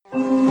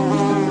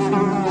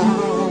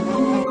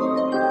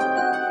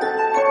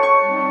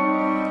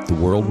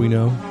world we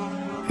know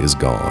is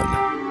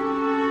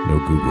gone. No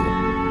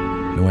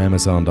Google, no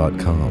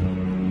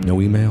Amazon.com,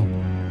 no email,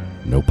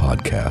 no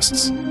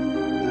podcasts.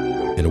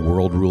 In a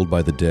world ruled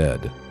by the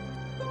dead,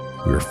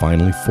 we are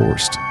finally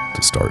forced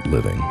to start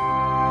living.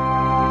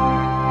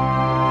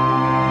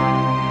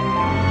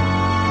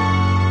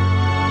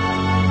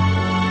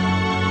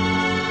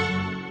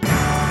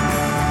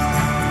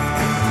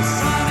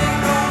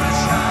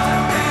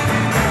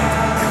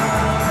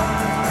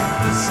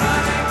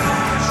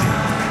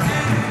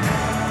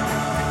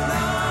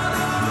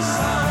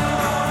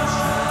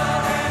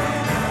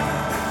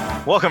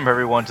 Welcome,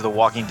 everyone, to the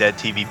Walking Dead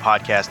TV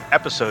podcast,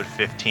 episode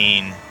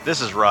 15.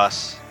 This is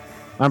Russ.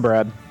 I'm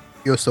Brad.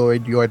 Yo soy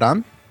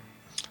Jordan.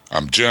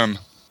 I'm Jim.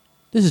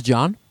 This is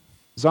John.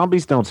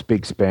 Zombies don't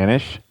speak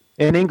Spanish.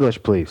 In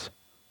English, please.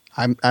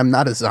 I'm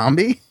not a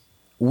zombie.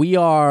 We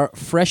are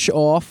fresh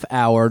off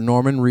our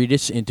Norman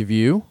Reedus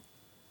interview.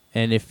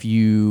 And if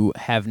you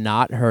have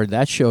not heard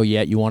that show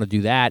yet, you want to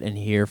do that and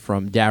hear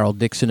from Daryl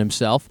Dixon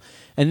himself.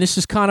 And this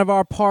is kind of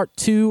our part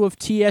 2 of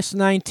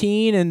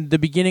TS19 and the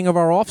beginning of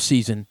our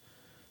off-season.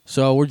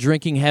 So we're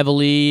drinking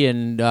heavily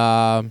and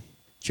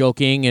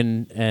joking,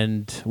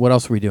 and what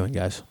else are we doing,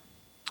 guys?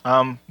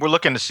 We're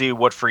looking to see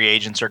what free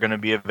agents are going to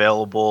be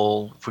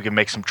available, if we can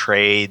make some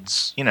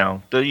trades, you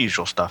know, the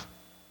usual stuff.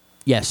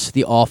 Yes,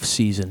 the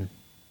off-season.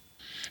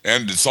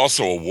 And it's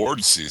also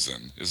award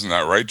season. Isn't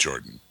that right,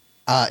 Jordan?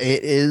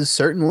 It is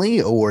certainly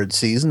award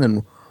season,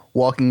 and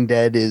Walking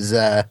Dead is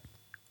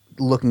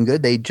looking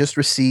good. They just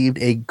received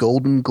a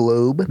Golden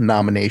Globe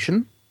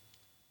nomination.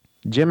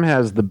 Jim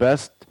has the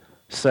best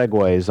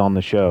segues on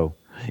the show.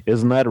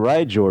 Isn't that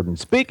right, Jordan?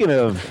 Speaking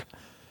of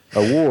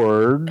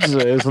awards,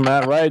 isn't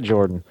that right,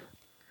 Jordan?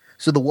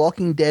 So The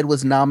Walking Dead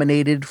was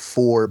nominated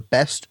for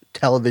Best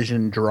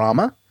Television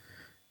Drama,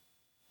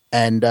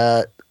 and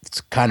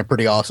it's kind of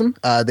pretty awesome.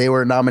 They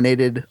were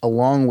nominated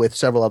along with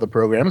several other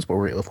programs, but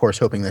we're, of course,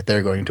 hoping that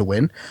they're going to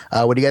win.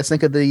 What do you guys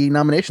think of the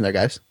nomination there,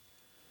 guys?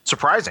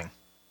 Surprising.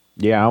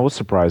 Yeah, I was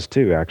surprised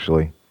too,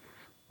 actually.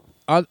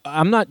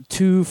 I'm not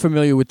too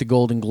familiar with the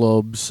Golden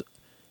Globes.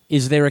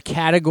 Is there a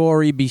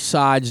category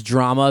besides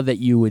drama that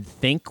you would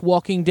think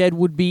Walking Dead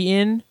would be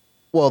in?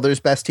 Well, there's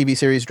Best TV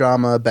Series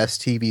Drama,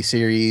 Best TV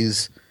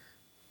Series,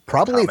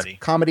 probably Comedy. It's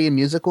comedy and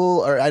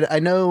musical. Or I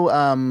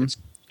know.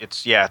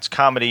 It's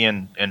comedy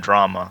and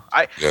drama.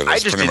 Yeah,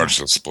 that's pretty much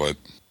the split.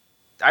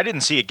 I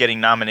didn't see it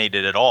getting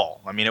nominated at all.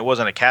 I mean, it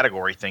wasn't a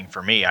category thing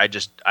for me. I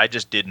just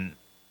didn't.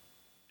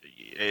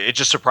 It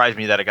just surprised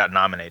me that it got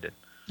nominated.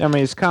 I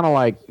mean, it's kind of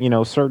like, you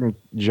know, certain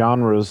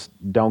genres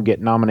don't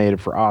get nominated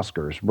for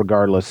Oscars,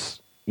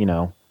 regardless, you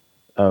know,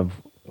 of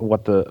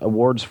what the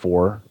award's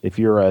for. If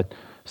you're a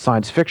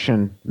science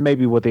fiction,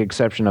 maybe with the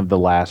exception of the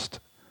last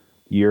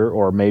year,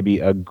 or maybe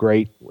a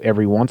great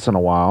every once in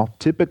a while,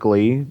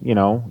 typically, you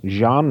know,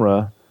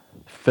 genre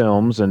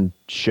films and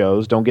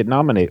shows don't get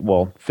nominated.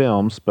 Well,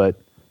 films, but,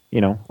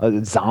 you know,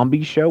 a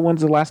zombie show,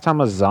 when's the last time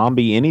a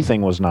zombie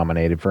anything was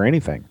nominated for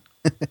anything?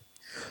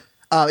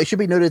 It should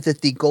be noted that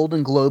the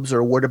Golden Globes are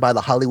awarded by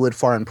the Hollywood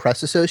Foreign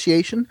Press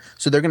Association,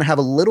 so they're going to have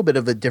a little bit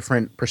of a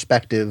different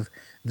perspective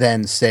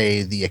than,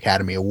 say, the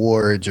Academy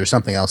Awards or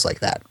something else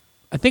like that.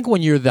 I think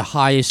when you're the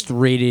highest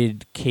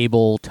rated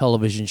cable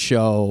television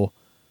show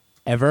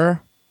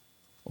ever,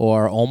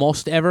 or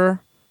almost ever,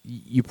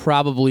 you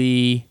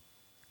probably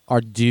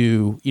are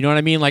due. You know what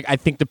I mean? Like, I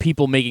think the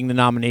people making the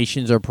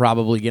nominations are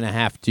probably going to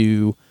have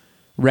to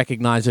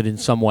recognize it in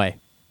some way.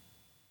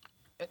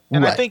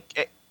 And Right.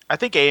 I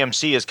think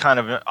AMC is kind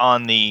of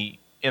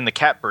in the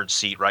catbird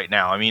seat right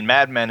now. I mean,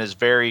 Mad Men is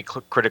very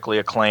critically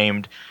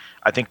acclaimed.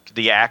 I think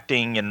the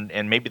acting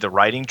and maybe the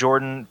writing,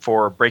 Jordan,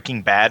 for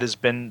Breaking Bad has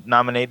been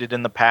nominated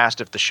in the past,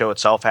 if the show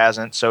itself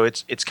hasn't. So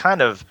it's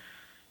kind of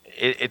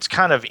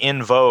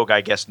in vogue,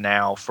 I guess,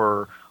 now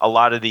for a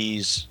lot of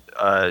these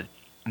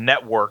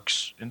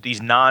networks,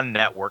 these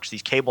non-networks,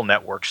 these cable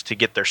networks, to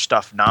get their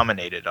stuff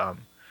nominated.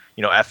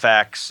 You know,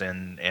 FX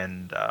and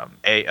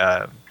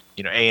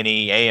you know,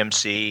 A&E,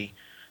 AMC.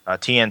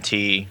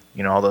 TNT,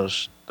 you know, all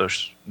those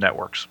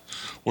networks.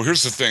 Well,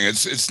 here's the thing.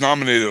 It's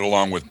nominated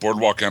along with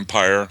Boardwalk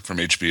Empire from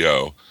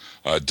HBO,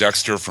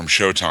 Dexter from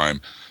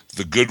Showtime,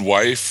 The Good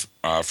Wife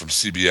from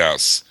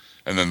CBS,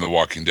 and then The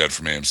Walking Dead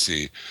from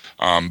AMC.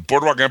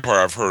 Boardwalk Empire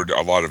I've heard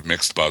a lot of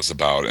mixed buzz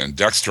about, and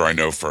Dexter I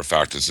know for a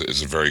fact is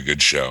a very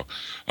good show.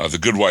 The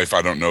Good Wife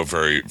I don't know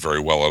very, very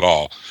well at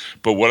all.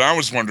 But what I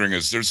was wondering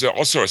is there's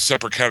also a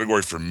separate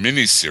category for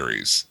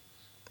miniseries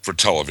for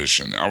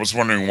television. I was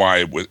wondering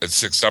why at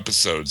 6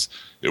 episodes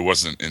it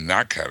wasn't in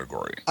that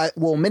category.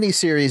 Well,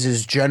 miniseries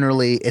is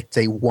generally, it's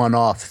a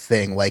one-off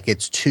thing. Like,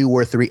 it's 2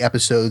 or 3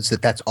 episodes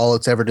that's all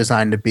it's ever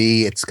designed to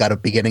be. It's got a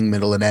beginning,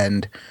 middle, and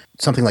end.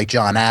 Something like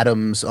John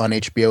Adams on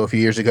HBO a few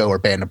years ago, or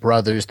Band of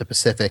Brothers, The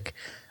Pacific.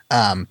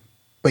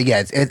 But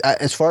yeah,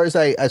 as far as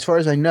I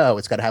know,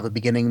 it's got to have a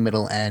beginning,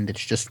 middle, end.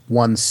 It's just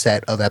one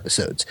set of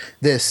episodes.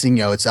 This, you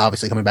know, it's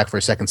obviously coming back for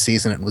a second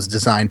season. It was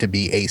designed to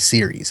be a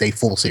series, a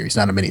full series,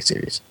 not a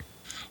miniseries.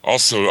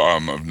 Also,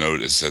 of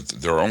note is that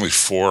there are only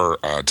 4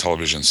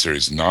 television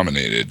series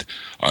nominated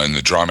in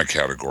the drama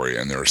category,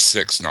 and there are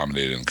 6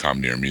 nominated in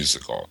comedy or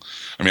musical.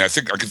 I mean, I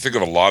think I can think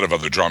of a lot of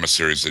other drama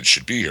series that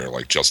should be here,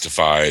 like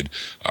Justified,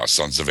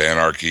 Sons of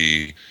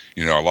Anarchy.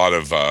 You know, a lot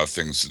of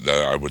things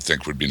that I would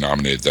think would be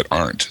nominated that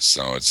aren't.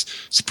 So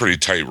it's a pretty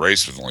tight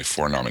race with only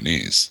 4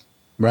 nominees.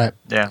 Right.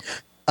 Yeah.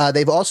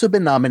 They've also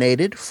been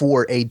nominated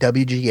for a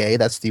WGA,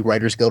 that's the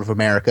Writers Guild of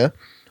America,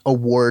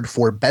 award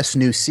for Best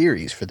New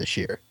Series for this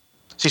year.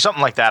 See,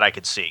 something like that I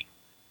could see.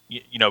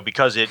 You know,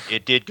 because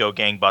it did go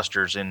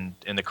gangbusters, and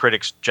the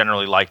critics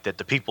generally liked it.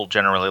 The people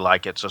generally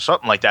like it. So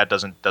something like that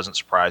doesn't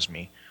surprise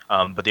me.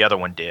 But the other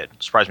one did.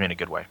 Surprised me in a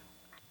good way.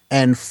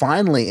 And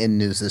finally, in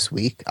news this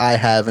week, I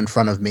have in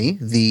front of me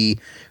the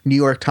New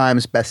York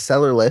Times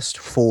bestseller list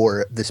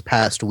for this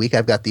past week.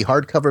 I've got the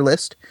hardcover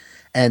list,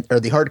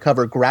 or the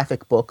hardcover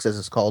graphic books, as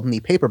it's called, and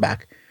the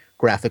paperback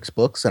graphics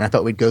books. And I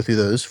thought we'd go through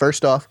those.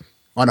 First off,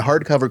 on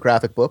hardcover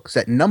graphic books,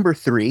 at number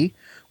 3,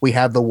 we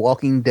have The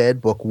Walking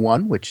Dead Book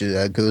 1, which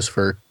goes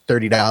for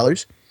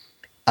 $30.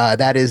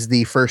 That is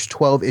the first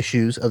 12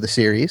 issues of the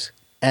series.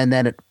 And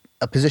then at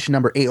position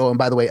number 8, and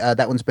by the way,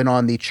 that one's been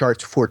on the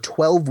charts for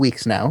 12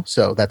 weeks now,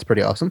 so that's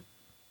pretty awesome.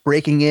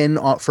 Breaking in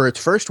for its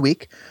first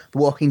week, The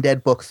Walking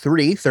Dead Book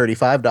 3,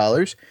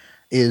 $35,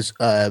 is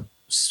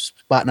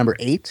spot number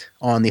 8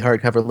 on the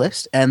hardcover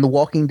list. And The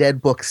Walking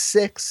Dead Book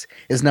 6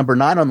 is number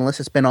 9 on the list.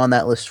 It's been on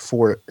that list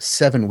for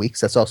 7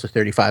 weeks. That's also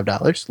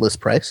 $35 list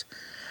price.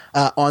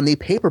 On the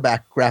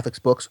paperback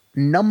graphics books,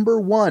 number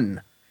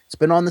 1, it's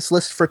been on this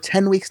list for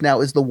 10 weeks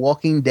now, is The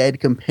Walking Dead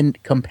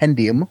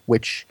Compendium,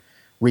 which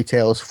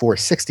retails for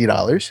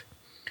 $60.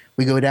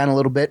 We go down a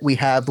little bit. We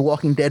have The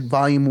Walking Dead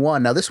Volume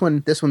 1. Now, this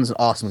one's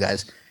awesome,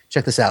 guys.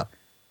 Check this out.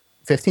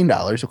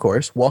 $15, of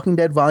course. Walking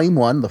Dead Volume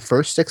 1, the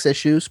first 6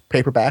 issues,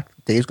 paperback,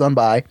 days gone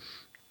by.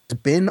 It's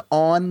been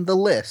on the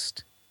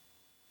list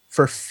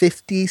for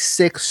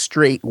 56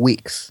 straight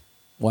weeks.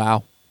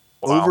 Wow.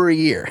 Over a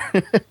year.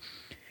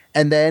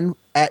 And then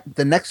at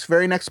the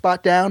very next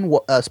spot down,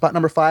 spot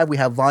number 5, we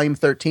have Volume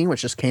 13,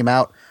 which just came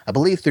out, I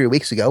believe, 3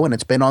 weeks ago, and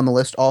it's been on the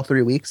list all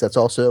 3 weeks. That's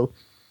also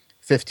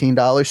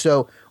 $15.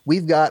 So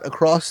we've got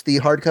across the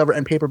hardcover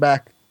and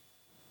paperback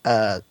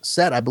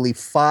set, I believe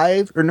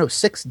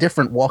 6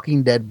 different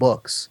Walking Dead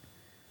books,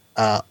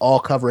 all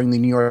covering the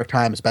New York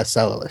Times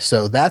bestseller list.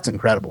 So that's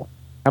incredible.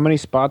 How many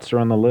spots are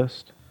on the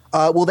list?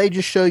 Well, they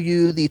just show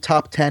you the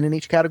top 10 in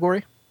each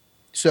category.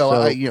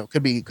 So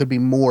could be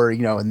more,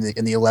 in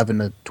the 11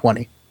 to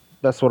 20.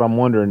 That's what I'm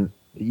wondering.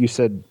 You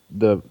said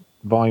the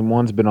volume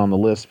 1's been on the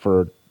list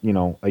for,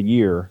 a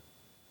year.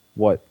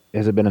 What,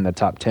 has it been in the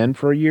top 10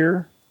 for a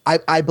year?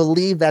 I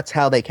believe that's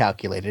how they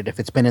calculate it. If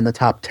it's been in the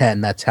top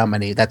 10, that's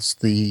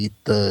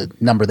the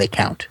number they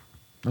count.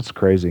 That's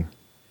crazy.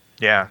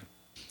 Yeah.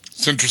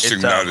 It's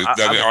interesting that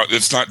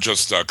it's not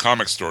just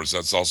comic stores.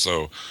 That's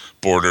also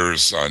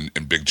Borders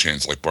and big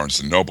chains like Barnes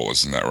and Noble,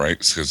 isn't that right?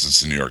 Because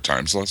it's the New York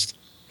Times list.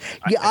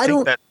 Yeah, I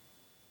think that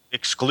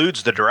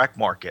excludes the direct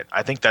market.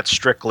 I think that's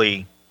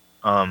strictly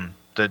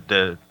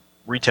the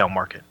retail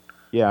market.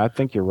 Yeah, I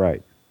think you're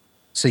right.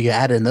 So you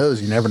add in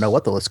those, you never know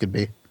what the list could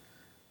be.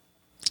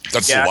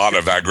 That's a lot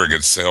of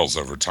aggregate sales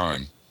over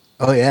time.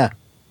 Oh, yeah.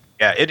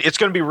 Yeah, it's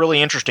going to be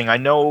really interesting. I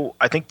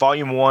think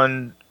Volume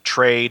 1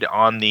 trade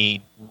on the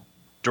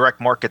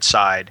direct market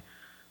side,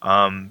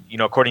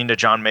 according to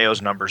John Mayo's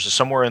numbers, is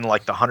somewhere in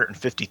like the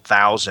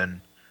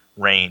 150,000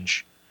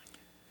 range.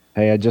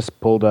 Hey, I just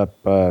pulled up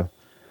The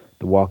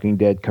Walking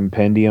Dead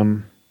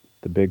Compendium,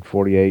 the big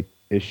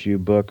 48-issue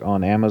book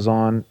on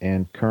Amazon,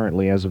 and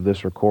currently, as of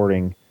this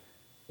recording,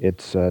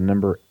 it's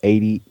number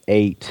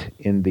 88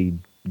 in the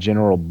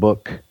general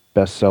book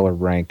bestseller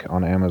rank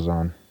on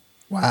Amazon.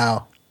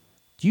 Wow.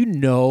 Do you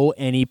know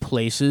any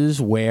places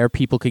where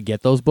people could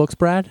get those books,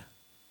 Brad?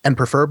 And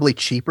preferably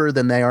cheaper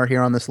than they are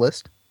here on this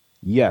list?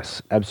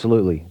 Yes,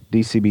 absolutely.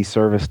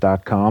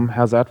 DCBService.com.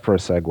 How's that for a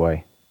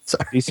segue?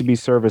 Sorry.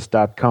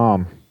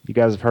 DCBService.com. You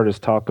guys have heard us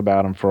talk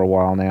about them for a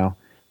while now.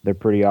 They're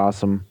pretty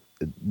awesome.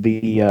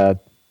 The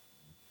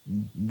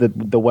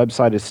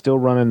website is still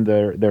running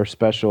their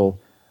special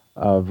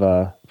of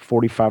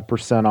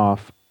 45%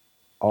 off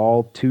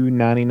all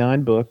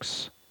 $2.99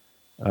 books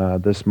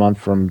this month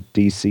from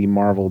DC,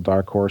 Marvel,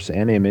 Dark Horse,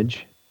 and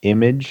Image.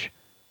 Image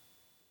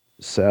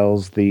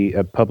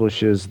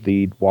publishes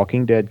the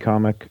Walking Dead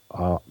comic,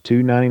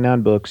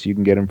 $2.99 books. You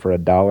can get them for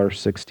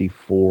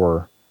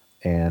 $1.64.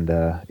 And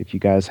if you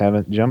guys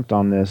haven't jumped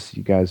on this,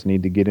 you guys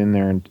need to get in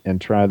there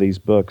and try these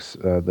books.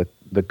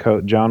 The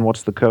code, John,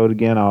 what's the code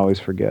again? I always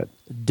forget.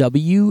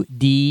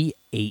 WD8.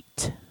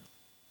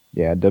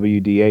 Yeah,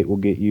 WD8 will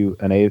get you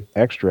an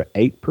extra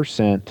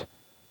 8%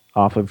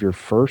 off of your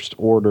first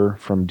order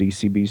from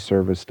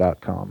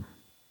DCBService.com.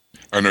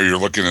 I know you're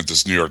looking at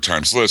this New York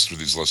Times list with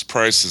these list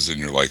prices, and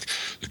you're like,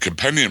 the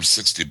compendium's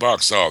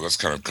 $60. Oh, that's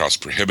kind of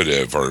cost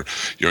prohibitive. Or,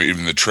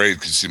 even the trade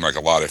could seem like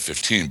a lot at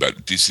 $15,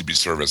 but DCB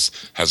Service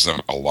has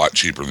them a lot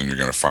cheaper than you're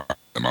going to find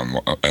them on,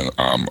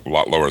 a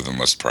lot lower than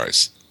list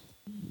price.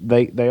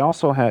 They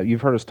also have,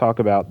 you've heard us talk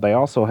about, they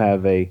also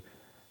have a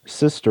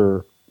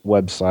sister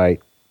website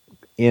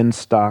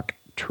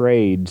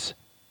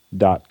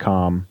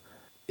InStockTrades.com.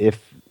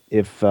 If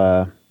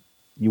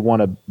you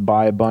want to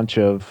buy a bunch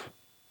of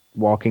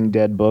Walking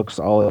Dead books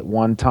all at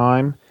one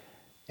time,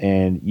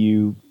 and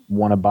you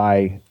want to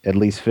buy at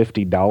least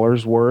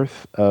 $50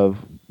 worth of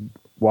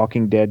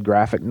Walking Dead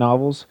graphic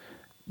novels,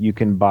 you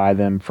can buy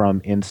them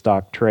from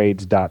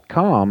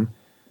InStockTrades.com,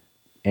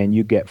 and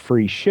you get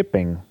free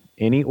shipping.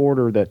 Any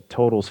order that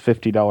totals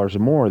 $50 or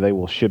more, they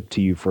will ship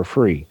to you for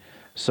free.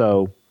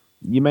 So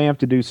you may have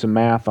to do some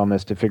math on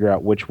this to figure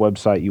out which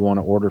website you want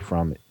to order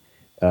from.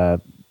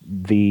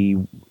 The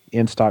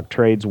InStock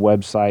Trades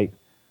website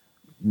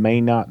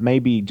may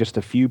be just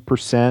a few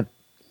percent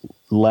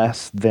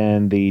less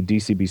than the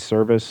DCB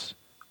Service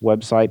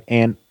website.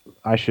 And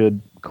I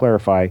should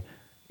clarify,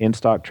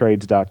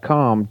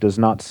 InStockTrades.com does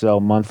not sell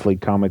monthly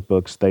comic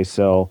books. They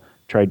sell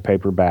trade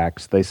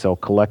paperbacks. They sell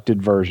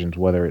collected versions,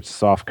 whether it's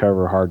soft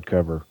cover,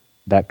 hardcover,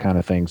 that kind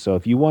of thing. So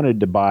if you wanted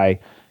to buy,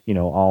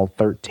 all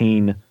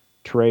 13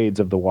 trades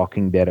of The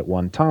Walking Dead at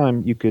one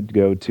time, you could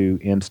go to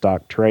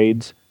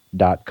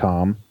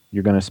InStockTrades.com.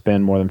 You're going to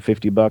spend more than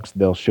 $50.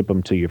 They'll ship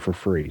them to you for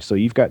free. So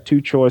you've got two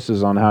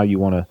choices on how you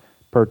want to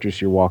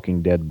purchase your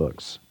Walking Dead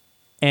books.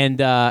 And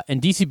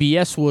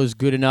DCBS was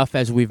good enough,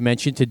 as we've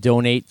mentioned, to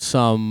donate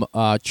some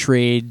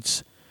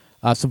trades,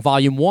 some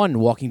Volume 1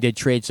 Walking Dead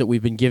trades that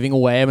we've been giving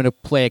away. I'm going to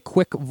play a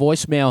quick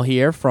voicemail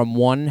here from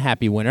one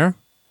happy winner.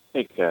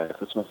 Hey guys,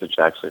 this message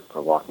actually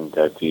for Walking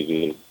Dead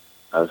TV.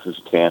 This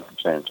is Dan from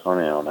San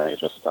Antonio, and I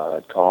just thought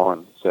I'd call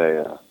and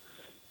say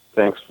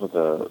thanks for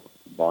the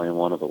Volume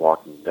 1 of The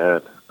Walking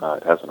Dead.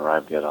 It hasn't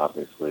arrived yet,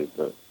 obviously,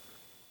 but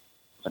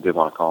I did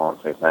want to call and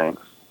say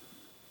thanks.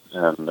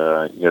 And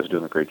you guys are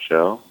doing a great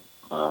show.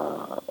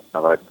 I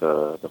like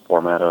the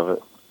format of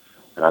it,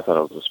 and I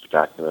thought it was a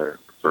spectacular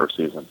first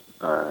season,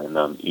 and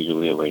I'm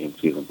eagerly awaiting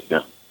season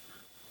 2.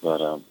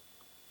 But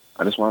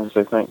I just wanted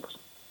to say thanks.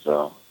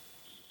 So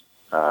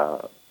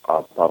I'll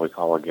probably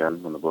call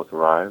again when the book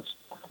arrives,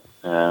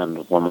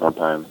 and one more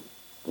time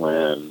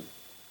when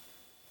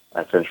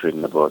I finish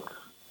reading the book.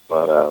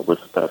 But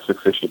with that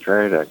 6-issue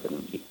trade, I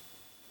can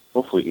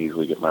hopefully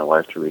easily get my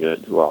wife to read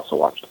it, who also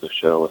watched the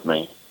show with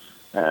me,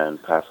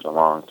 and pass it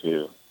along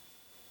to,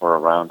 or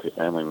around to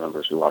family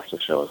members who watch the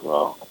show as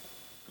well.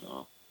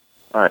 So,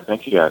 all right,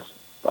 thank you guys.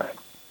 Bye.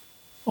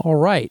 All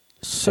right.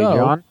 So, Hey,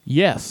 John?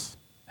 Yes.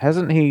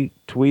 Hasn't he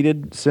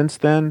tweeted since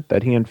then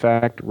that he in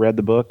fact read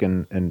the book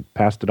and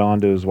passed it on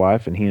to his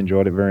wife, and he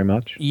enjoyed it very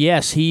much?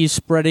 Yes, he's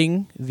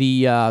spreading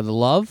the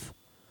love,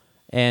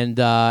 and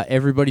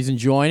everybody's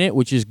enjoying it,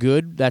 which is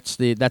good. That's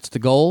the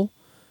goal.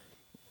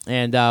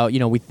 And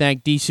we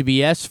thank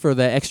DCBS for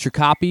the extra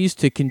copies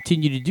to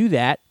continue to do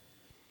that.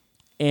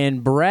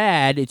 And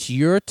Brad, it's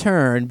your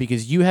turn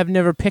because you have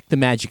never picked the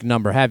magic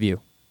number, have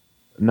you?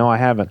 No, I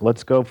haven't.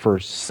 Let's go for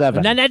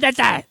 7. No.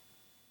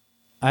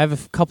 I have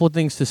a couple of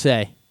things to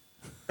say.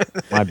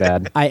 My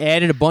bad. I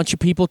added a bunch of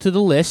people to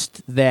the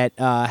list that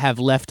have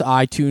left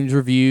iTunes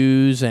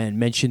reviews and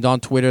mentioned on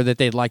Twitter that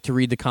they'd like to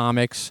read the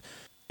comics.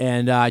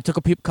 And I took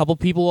a couple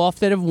people off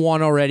that have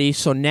won already.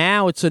 So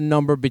now it's a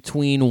number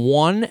between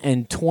 1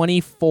 and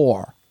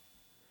 24.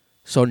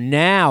 So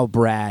now,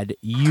 Brad,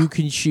 you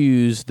can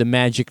choose the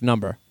magic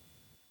number.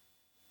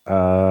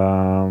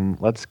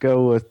 Let's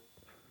go with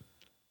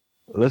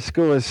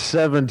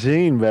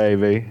 17,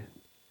 baby.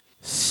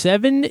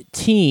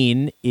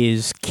 17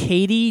 is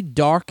Katie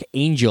Dark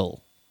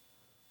Angel,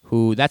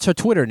 that's her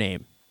Twitter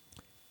name.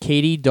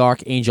 Katie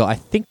Dark Angel. I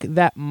think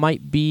that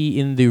might be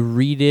in the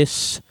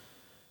Redis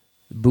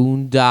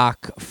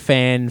Boondock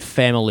fan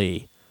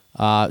family.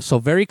 So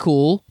very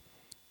cool.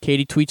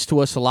 Katie tweets to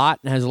us a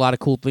lot and has a lot of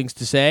cool things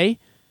to say.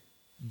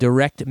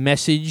 Direct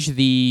message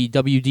the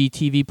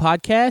WDTV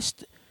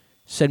podcast.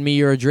 Send me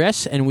your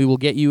address, and we will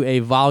get you a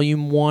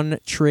Volume 1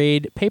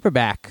 trade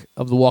paperback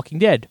of The Walking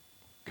Dead.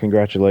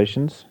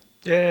 Congratulations.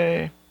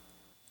 Yay.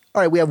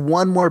 All right, we have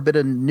one more bit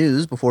of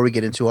news before we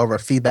get into all of our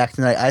feedback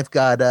tonight. I've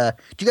got,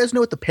 do you guys know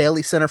what the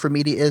Paley Center for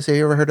Media is? Have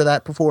you ever heard of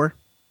that before?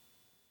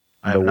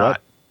 I have not.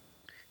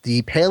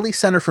 The Paley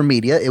Center for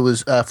Media. It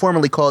was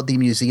formerly called the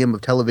Museum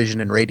of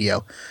Television and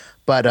Radio.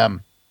 But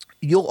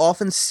you'll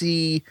often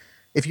see,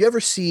 if you ever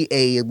see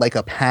a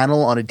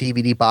panel on a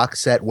DVD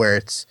box set where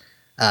it's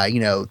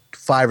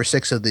 5 or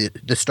 6 of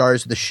the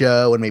stars of the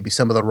show and maybe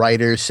some of the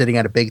writers sitting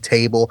at a big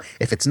table.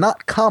 If it's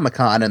not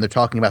Comic-Con and they're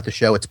talking about the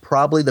show, it's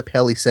probably the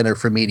Paley Center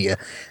for Media.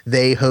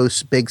 They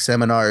host big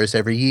seminars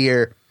every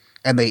year,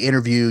 and they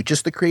interview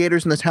just the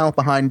creators and the talent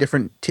behind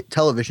different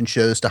television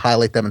shows to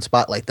highlight them and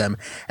spotlight them.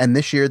 And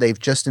this year they've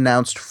just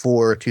announced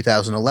for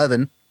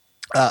 2011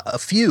 a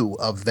few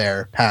of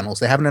their panels.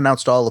 They haven't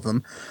announced all of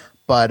them,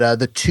 but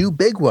the 2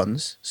 big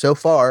ones so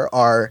far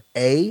are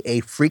a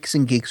Freaks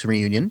and Geeks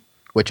reunion,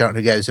 which I don't know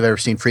if you guys have ever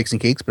seen Freaks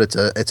and Geeks, but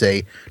it's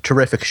a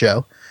terrific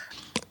show.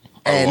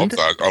 I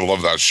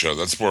love that show.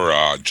 That's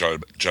where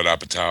Judd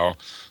Apatow,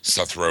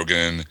 Seth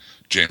Rogen,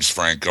 James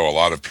Franco, a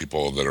lot of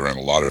people that are in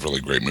a lot of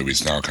really great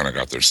movies now kind of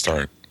got their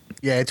start.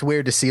 Yeah, it's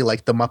weird to see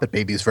the Muppet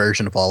Babies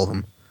version of all of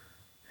them.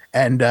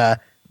 And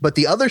But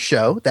the other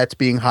show that's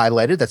being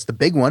highlighted, that's the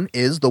big one,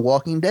 is The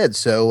Walking Dead.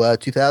 So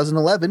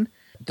 2011,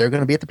 they're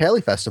going to be at the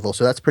Paley Festival.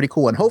 So that's pretty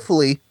cool. And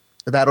hopefully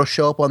that'll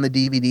show up on the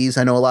DVDs.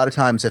 I know a lot of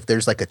times if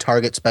there's like a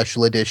Target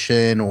special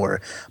edition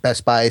or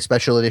Best Buy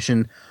special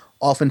edition,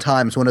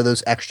 oftentimes one of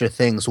those extra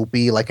things will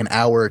be like an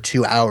hour or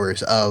 2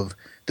 hours of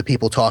the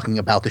people talking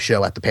about the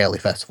show at the Paley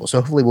Festival.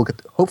 So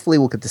hopefully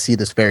we'll get to see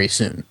this very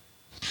soon.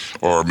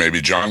 Or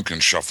maybe John can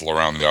shuffle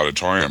around the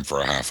auditorium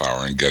for a half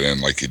hour and get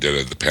in like he did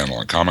at the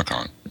panel at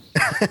Comic-Con.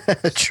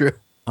 True.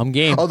 I'm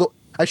game. Although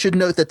I should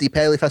note that the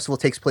Paley Festival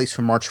takes place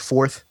from March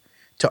 4th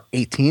to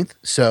 18th,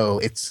 so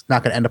it's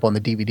not going to end up on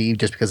the DVD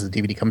just because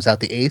the DVD comes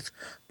out the 8th.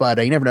 But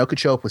you never know. Could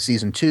show up with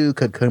season 2,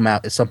 could come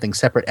out as something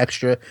separate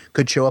extra,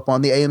 could show up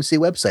on the AMC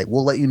website.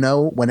 We'll let you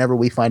know whenever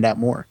we find out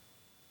more.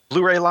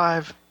 Blu-ray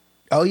Live.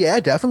 Oh, yeah,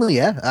 definitely,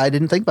 yeah. I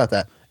didn't think about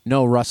that.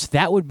 No, Russ,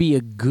 that would be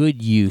a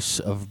good use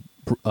of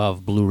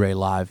Blu-ray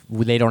Live.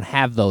 They don't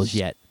have those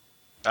yet.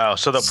 Oh,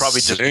 so they'll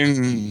probably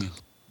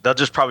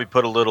just probably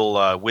put a little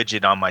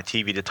widget on my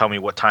TV to tell me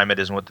what time it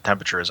is and what the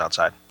temperature is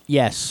outside.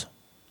 Yes.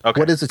 Okay.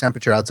 What is the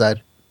temperature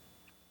outside?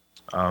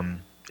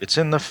 It's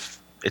in the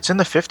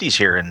 50s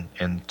here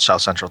in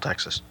South Central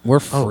Texas. We're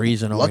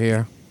freezing over lucky.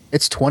 here.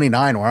 It's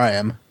 29 where I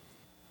am.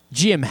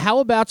 Jim, how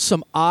about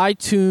some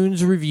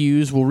iTunes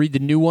reviews? We'll read the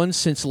new ones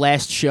since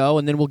last show,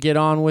 and then we'll get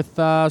on with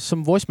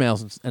some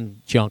voicemails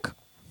and junk.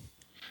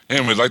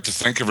 And we'd like to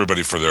thank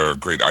everybody for their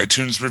great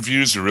iTunes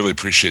reviews. We really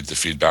appreciate the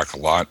feedback a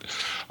lot.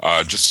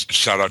 Just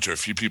shout out to a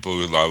few people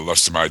who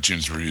left some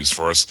iTunes reviews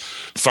for us.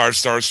 5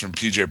 stars from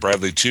PJ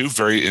Bradley, too.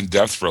 Very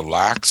in-depth,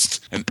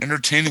 relaxed, and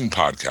entertaining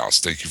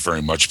podcast. Thank you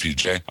very much,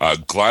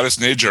 PJ. Gladys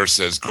Najar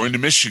says, going to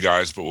miss you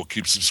guys, but we'll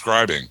keep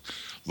subscribing.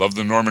 Love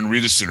the Norman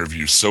Reedus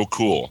interview. So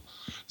cool.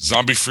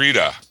 Zombie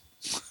Frida.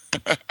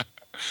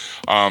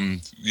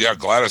 Yeah,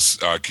 Gladys,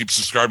 keep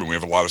subscribing. We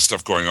have a lot of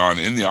stuff going on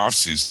in the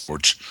off-season,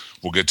 which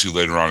we'll get to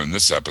later on in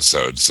this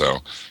episode. So,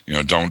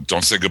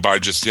 don't say goodbye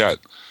just yet.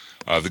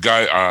 The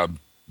guy,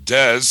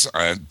 Dez,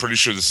 I'm pretty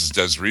sure this is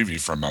Dez Reevy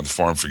from the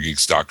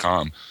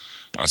forumforgeeks.com,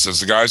 says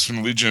the guys from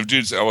the Legion of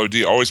Dudes,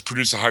 LOD, always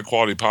produce a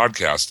high-quality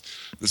podcast.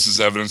 This is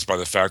evidenced by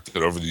the fact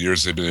that over the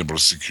years they've been able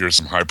to secure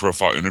some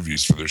high-profile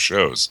interviews for their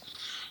shows.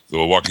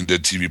 The Walking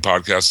Dead TV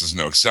podcast is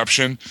no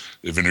exception.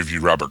 They've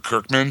interviewed Robert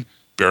Kirkman,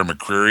 Bear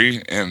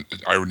McCreary, and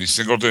Irony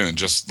Singleton, and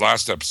just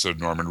last episode,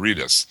 Norman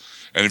Reedus.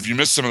 And if you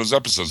missed some of those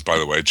episodes, by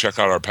the way, check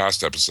out our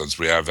past episodes.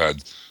 We have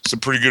had some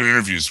pretty good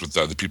interviews with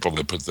the people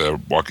that put the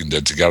Walking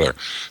Dead together.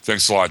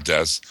 Thanks a lot,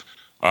 Des.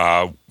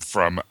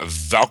 From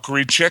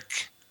Valkyrie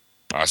Chick,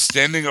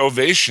 standing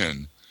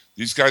ovation.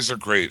 These guys are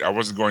great. I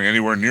wasn't going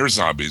anywhere near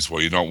zombies.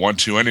 Well, you don't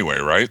want to anyway,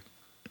 right?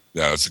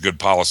 Yeah, that's a good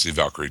policy,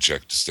 Valkyrie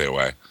Chick, to stay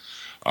away.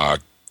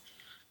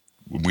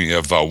 We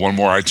have one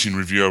more iTunes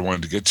review I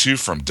wanted to get to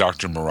from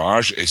Dr.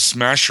 Mirage, a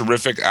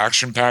smash-horrific,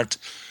 action-packed,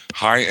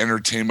 high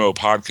entertainmo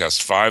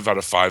podcast, 5 out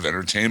of 5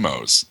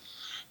 entertainmos.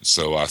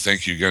 So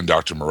thank you again,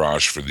 Dr.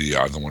 Mirage, for the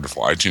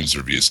wonderful iTunes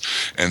reviews.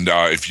 And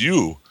if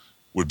you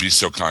would be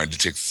so kind to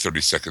take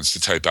 30 seconds to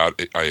type out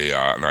an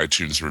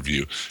iTunes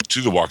review to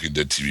the Walking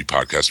Dead TV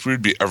podcast, we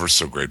would be ever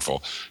so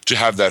grateful to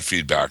have that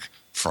feedback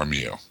from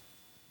you.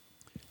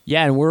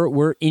 Yeah, and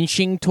we're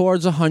inching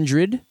towards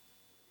 100.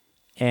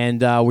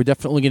 And we're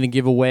definitely going to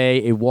give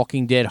away a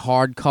Walking Dead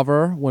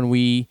hardcover when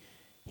we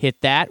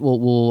hit that.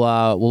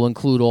 We'll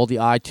include all the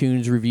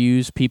iTunes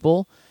reviews,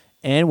 people.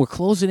 And we're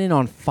closing in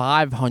on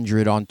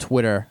 500 on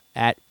Twitter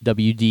at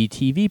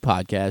WDTV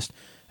Podcast.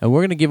 And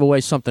we're going to give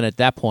away something at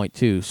that point,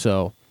 too.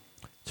 So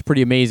it's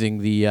pretty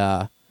amazing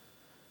the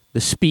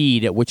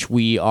speed at which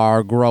we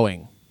are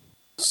growing.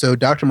 So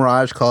Dr.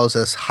 Mirage calls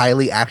us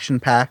highly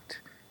action-packed,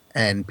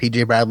 and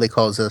PJ Bradley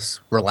calls us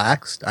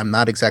relaxed. I'm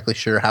not exactly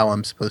sure how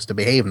I'm supposed to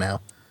behave now.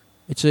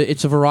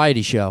 It's a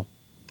variety show.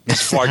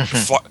 It's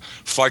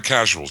fly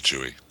casual,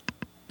 Chewy.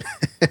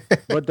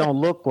 But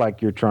don't look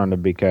like you're trying to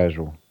be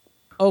casual.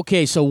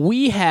 Okay, so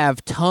we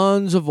have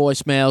tons of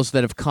voicemails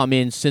that have come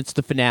in since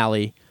the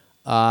finale.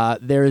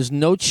 There is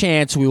no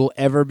chance we will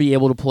ever be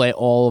able to play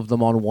all of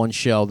them on one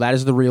show. That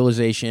is the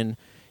realization.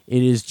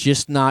 It is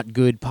just not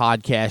good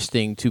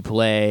podcasting to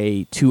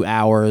play 2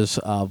 hours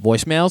of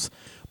voicemails.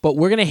 But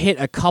we're going to hit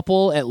a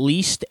couple at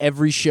least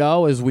every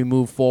show as we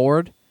move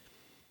forward.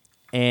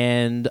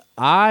 And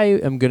I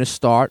am going to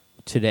start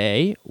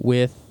today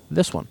with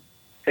this one.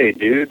 Hey,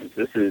 dude,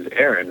 this is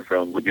Aaron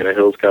from Laguna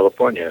Hills,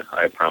 California.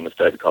 I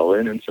promised I'd call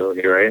in, and so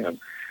here I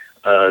am.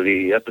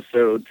 The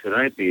episode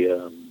tonight,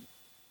 the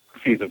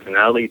season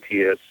finale,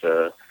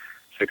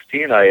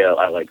 TS-16,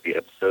 I liked the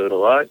episode a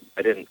lot.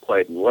 I didn't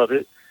quite love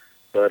it,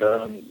 but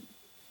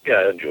yeah,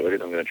 I enjoyed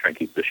it. I'm going to try and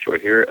keep this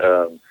short here.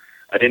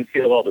 I didn't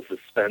feel all the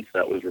suspense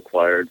that was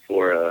required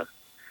for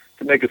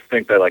to make us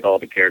think that like all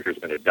the characters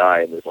are going to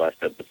die in this last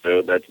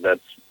episode. That's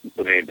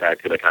the main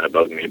factor that kind of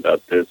bugged me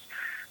about this.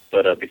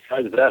 But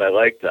besides that, I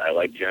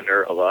liked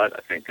Jenner a lot.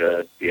 I think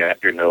the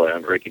actor Noah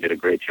Emmerich, he did a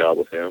great job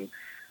with him.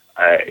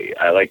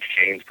 I liked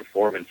Shane's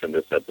performance in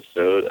this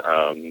episode.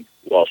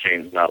 While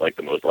Shane's not like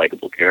the most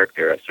likable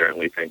character, I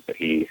certainly think that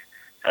he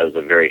has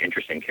a very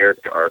interesting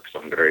character arc, so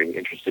I'm very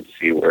interested to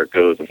see where it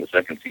goes in the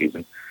second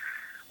season.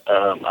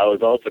 I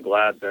was also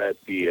glad that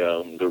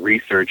the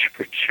research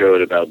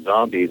showed about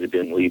zombies. It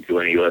didn't lead to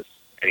any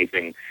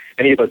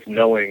of us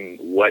knowing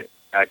what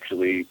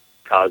actually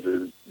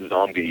causes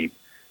zombieism,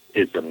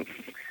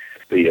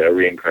 the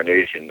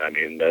reincarnation. I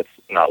mean, that's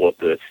not what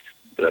the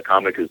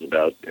comic is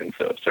about, and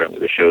so certainly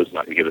the show's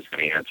not going to give us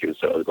any answers.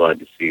 So I was glad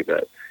to see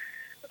that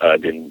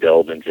didn't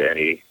delve into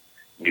any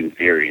new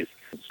theories.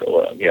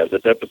 So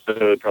this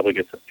episode probably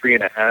gets a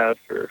 3.5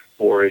 or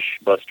 4-ish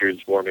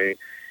busters for me.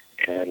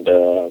 And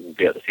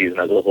the season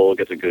as a whole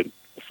gets a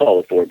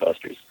solid 4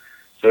 busters.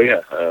 So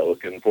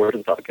looking forward to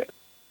the podcast.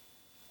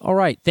 All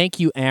right, thank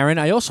you, Aaron.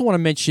 I also want to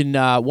mention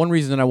one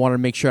reason that I wanted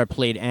to make sure I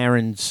played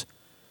Aaron's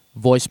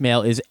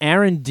voicemail is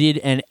Aaron did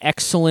an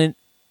excellent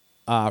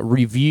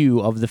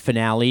review of the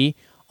finale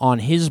on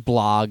his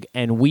blog,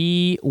 and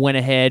we went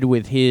ahead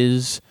with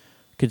his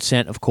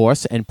consent, of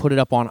course, and put it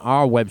up on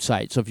our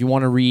website. So if you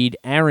want to read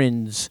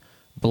Aaron's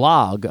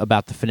blog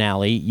about the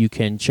finale, you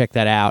can check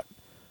that out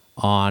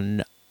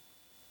on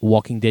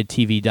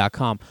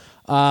WalkingDeadTV.com.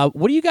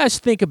 What do you guys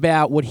think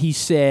about what he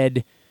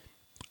said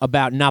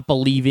about not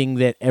believing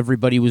that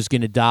everybody was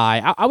going to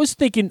die? I was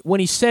thinking when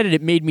he said it,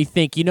 it made me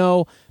think,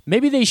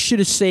 maybe they should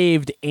have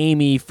saved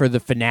Amy for the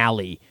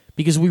finale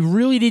because we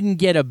really didn't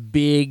get a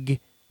big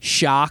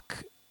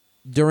shock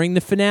during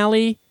the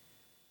finale.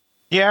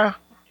 Yeah.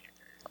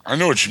 I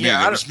know what you mean.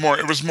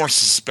 It was more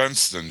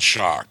suspense than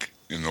shock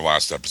in the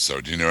last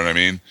episode. You know what I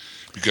mean?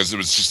 Because it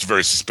was just a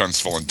very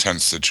suspenseful,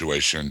 intense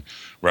situation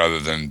rather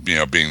than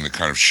being the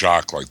kind of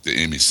shock like the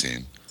Amy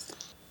scene.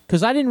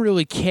 Because I didn't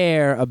really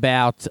care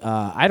about,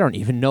 I don't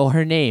even know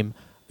her name.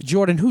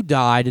 Jordan, who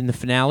died in the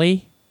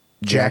finale?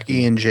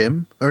 Jackie and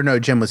Jim. Or no,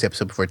 Jim was the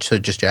episode before, so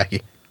just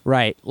Jackie.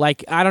 Right.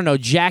 Like, I don't know,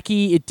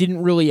 Jackie, it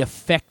didn't really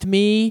affect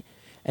me.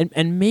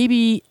 And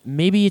maybe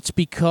it's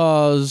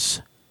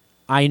because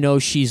I know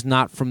she's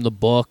not from the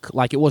book.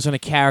 Like, it wasn't a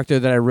character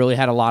that I really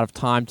had a lot of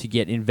time to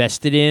get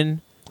invested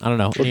in. I don't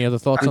know. Any other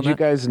thoughts on that? Did you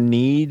guys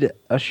need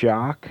a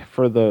shock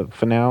for the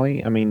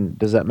finale? I mean,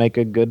 does that make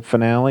a good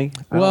finale?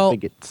 I don't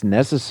think it's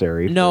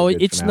necessary. No,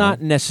 it's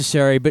not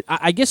necessary. But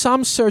I guess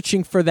I'm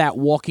searching for that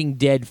Walking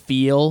Dead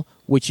feel,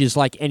 which is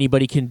like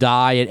anybody can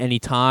die at any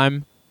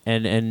time.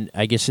 And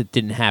I guess it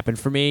didn't happen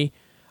for me.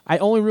 I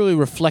only really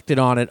reflected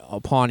on it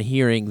upon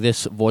hearing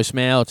this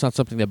voicemail. It's not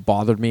something that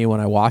bothered me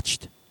when I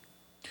watched.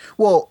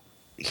 Well,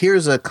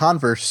 here's a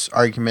converse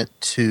argument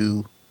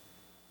to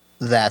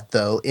that,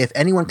 though. If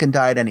anyone can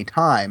die at any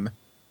time,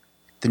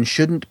 then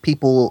shouldn't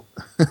people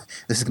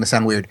this is going to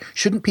sound weird,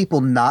 shouldn't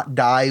people not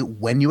die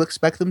when you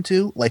expect them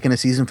to, like in a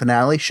season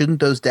finale? Shouldn't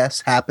those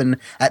deaths happen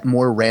at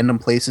more random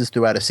places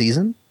throughout a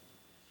season?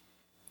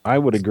 I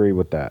would agree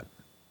with that.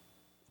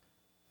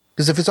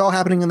 Because if it's all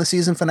happening in the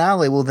season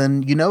finale, well,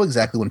 then you know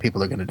exactly when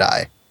people are going to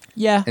die.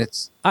 Yeah,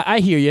 I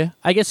hear you.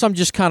 I guess I'm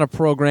just kind of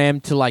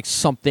programmed to like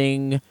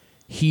something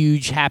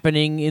huge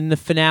happening in the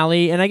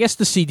finale, and I guess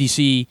the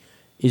CDC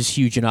is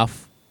huge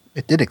enough.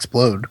 It did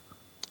explode.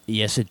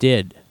 Yes, it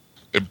did.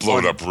 It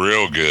blowed up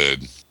real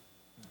good.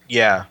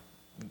 Yeah.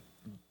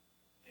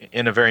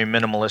 In a very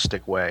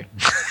minimalistic way.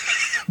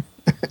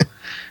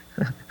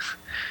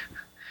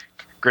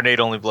 Grenade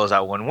only blows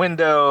out one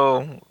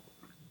window.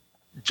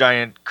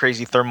 Giant,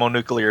 crazy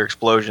thermonuclear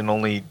explosion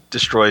only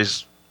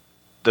destroys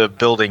the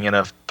building in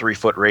a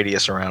 3-foot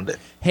radius around it.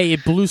 Hey,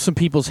 it blew some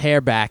people's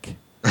hair back.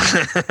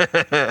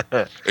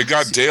 It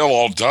got Dale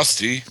all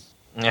dusty.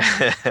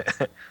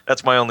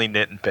 That's my only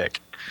nit and pick.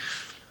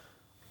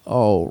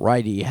 Oh,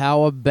 righty.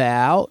 How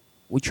about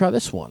we try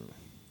this one?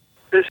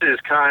 This is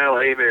Kyle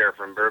Hebert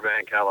from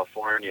Burbank,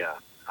 California.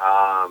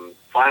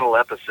 Final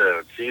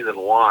episode, season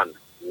 1.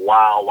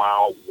 Wow,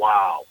 wow,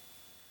 wow.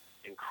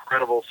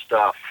 Incredible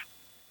stuff.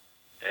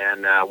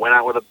 And went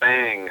out with a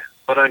bang.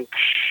 But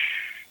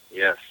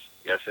yes,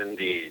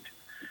 indeed.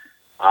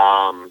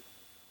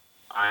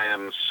 I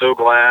am so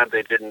glad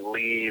they didn't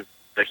leave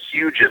the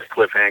hugest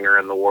cliffhanger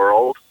in the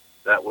world.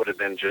 That would have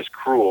been just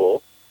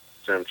cruel,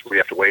 since we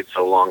have to wait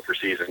so long for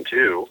season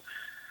 2.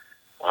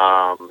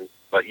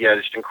 But yeah,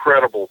 just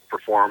incredible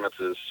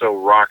performances, so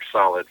rock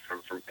solid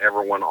from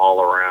everyone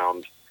all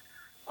around.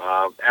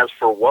 As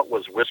for what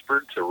was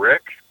whispered to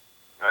Rick,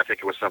 I think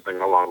it was something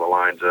along the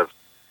lines of,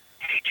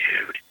 "Hey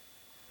dude,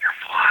 your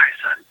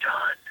fly's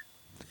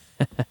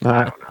undone."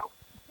 I don't know.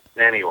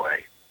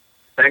 Anyway,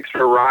 thanks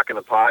for rocking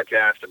the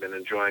podcast. I've been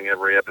enjoying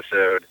every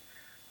episode,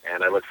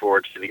 and I look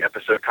forward to the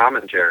episode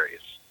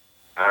commentaries.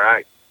 All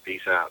right,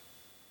 peace out.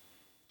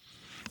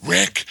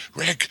 Rick,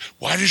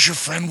 why does your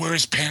friend wear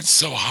his pants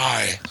so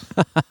high?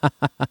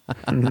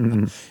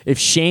 If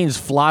Shane's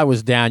fly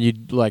was down,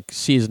 you'd like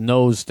see his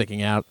nose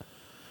sticking out.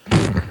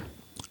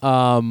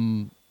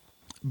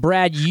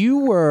 Brad, you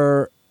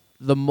were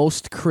the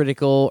most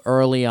critical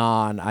early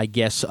on, I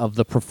guess, of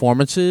the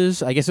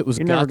performances. I guess it was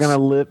You're never going to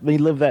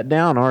live that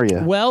down, are you?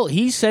 Well,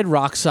 he said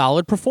rock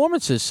solid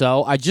performances,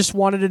 so I just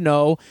wanted to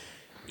know,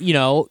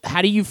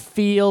 how do you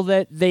feel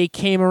that they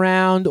came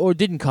around or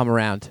didn't come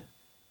around?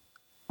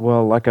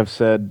 Well, like I've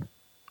said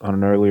on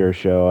an earlier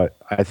show,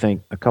 I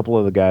think a couple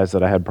of the guys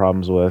that I had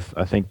problems with,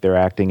 I think their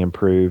acting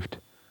improved.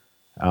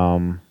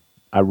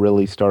 I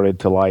really started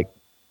to like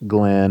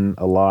Glenn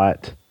a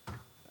lot.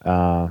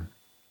 I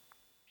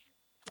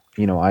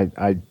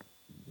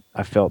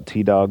felt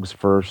T-Dog's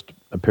first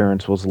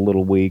appearance was a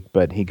little weak,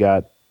 but he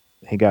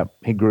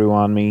grew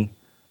on me.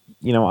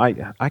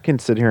 I can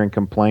sit here and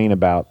complain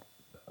about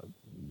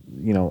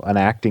an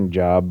acting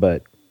job,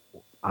 but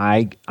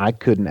I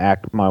couldn't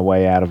act my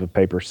way out of a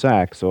paper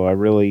sack, so I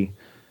really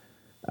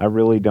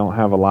don't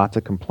have a lot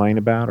to complain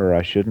about, or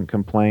I shouldn't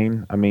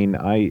complain. I mean,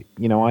 I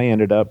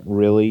ended up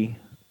really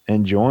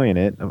enjoying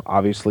it.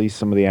 Obviously,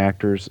 some of the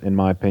actors, in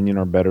my opinion,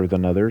 are better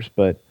than others,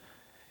 but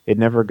it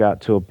never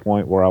got to a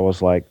point where I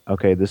was like,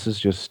 okay, this is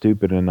just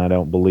stupid and I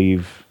don't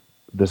believe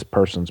this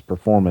person's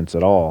performance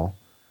at all.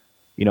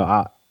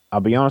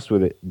 I'll be honest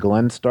with it.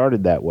 Glenn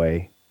started that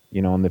way.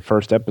 In the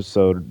first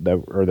episode,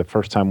 or the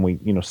first time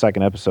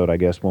second episode, I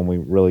guess, when we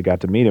really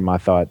got to meet him, I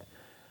thought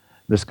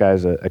this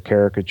guy's a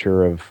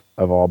caricature of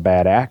all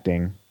bad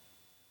acting.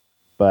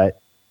 But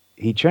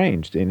he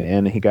changed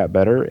and he got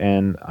better,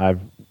 and I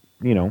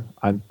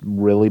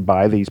really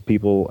buy these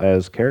people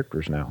as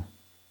characters now.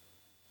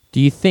 Do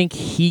you think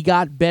he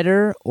got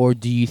better, or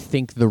do you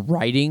think the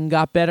writing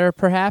got better,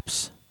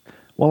 perhaps?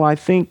 Well, I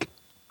think...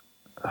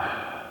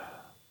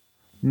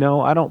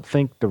 No, I don't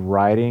think the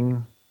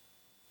writing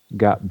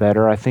got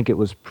better. I think it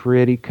was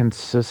pretty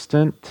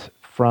consistent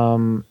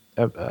from...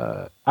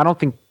 I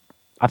think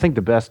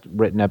the best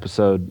written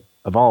episode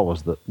of all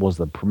was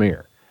the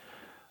premiere.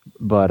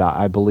 But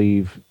I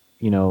believe,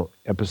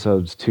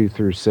 episodes 2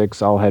 through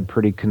 6 all had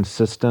pretty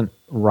consistent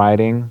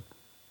writing.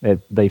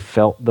 They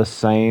felt the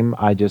same.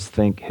 I just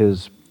think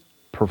his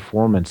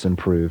performance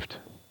improved.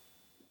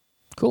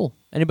 Cool.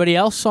 Anybody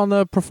else on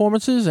the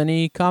performances?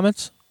 Any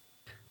comments?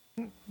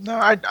 No,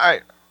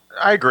 I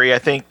agree. I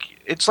think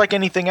it's like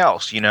anything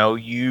else.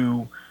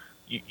 You're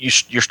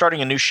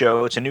starting a new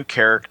show. It's a new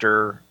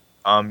character.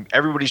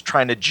 Everybody's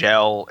trying to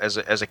gel as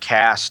a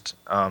cast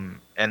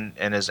and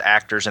as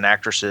actors and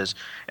actresses.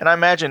 And I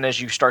imagine as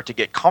you start to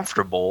get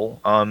comfortable,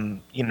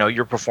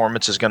 your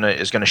performance is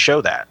gonna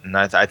show that. And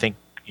I think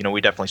we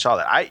definitely saw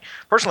that. I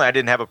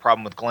didn't have a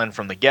problem with Glenn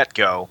from the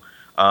get-go.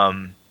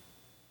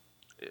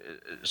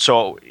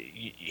 So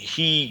I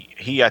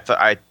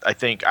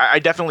think I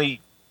definitely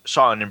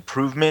saw an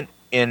improvement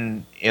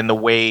in the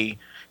way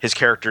his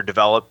character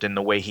developed and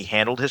the way he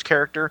handled his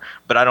character,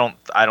 but I don't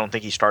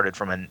think he started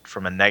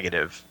from a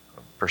negative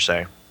per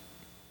se.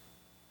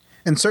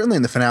 And certainly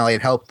in the finale,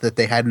 it helped that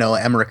they had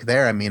Noah Emmerich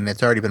there. I mean,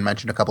 it's already been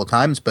mentioned a couple of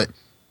times, but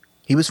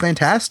he was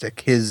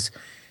fantastic. His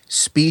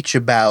speech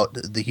about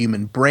the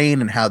human brain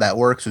and how that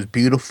works was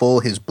beautiful.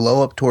 His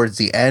blow up towards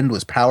the end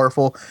was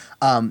powerful.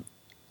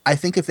 I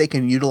think if they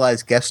can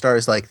utilize guest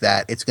stars like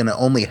that, it's going to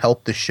only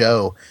help the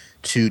show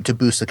to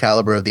boost the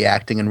caliber of the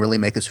acting and really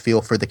make us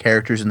feel for the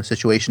characters and the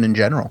situation in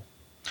general.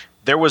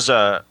 There was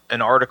an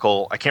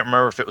article, I can't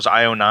remember if it was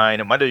IO9,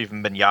 it might have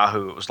even been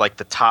Yahoo. It was like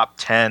the top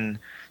 10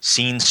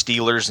 scene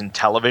stealers in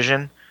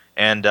television,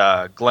 and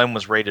Glenn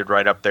was rated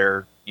right up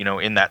there,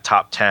 in that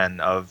top 10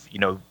 of,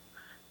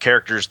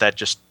 characters that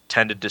just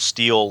tended to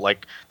steal,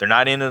 like they're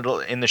not in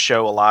the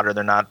show a lot, or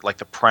they're not like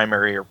the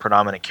primary or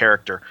predominant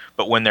character,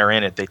 but when they're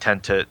in it, they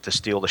tend to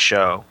steal the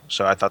show.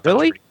 So I thought that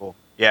was pretty cool.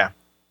 Yeah.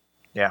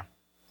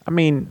 I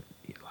mean,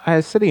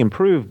 I said he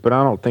improved, but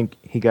I don't think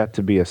he got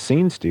to be a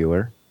scene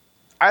stealer.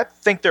 I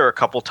think there are a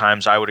couple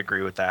times I would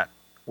agree with that.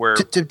 Where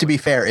to be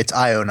fair, it's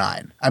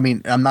IO9. I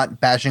mean, I'm not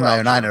bashing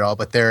IO9 at all,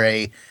 but they're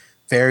a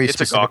very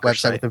specific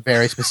website with a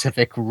very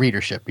specific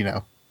readership,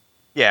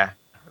 Yeah.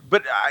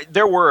 But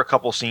there were a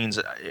couple scenes,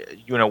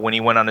 when he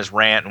went on his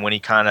rant and when he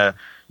kind of,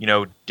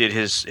 did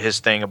his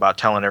thing about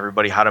telling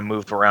everybody how to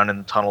move around in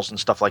the tunnels and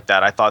stuff like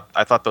that. I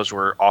thought those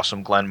were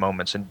awesome Glenn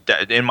moments, and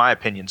in my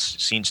opinion,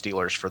 scene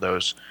stealers for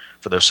those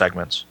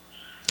segments.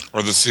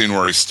 Or the scene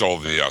where he stole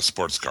the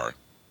sports car.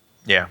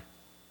 Yeah,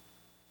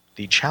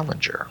 the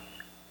Challenger.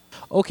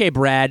 Okay,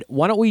 Brad,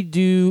 why don't we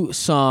do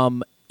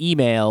some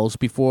emails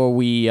before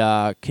we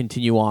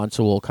continue on?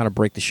 So we'll kind of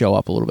break the show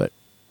up a little bit.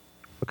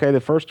 Okay,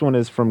 the first one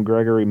is from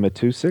Gregory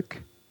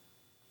Matusik.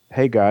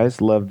 Hey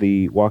guys, love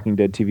the Walking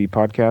Dead TV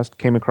podcast.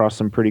 Came across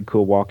some pretty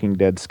cool Walking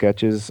Dead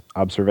sketches,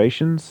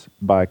 observations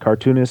by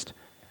cartoonist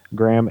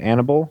Graham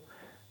Annable.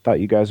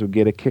 Thought you guys would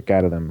get a kick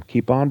out of them.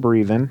 Keep on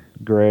breathing,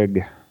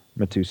 Greg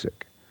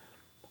Matusik.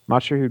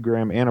 Not sure who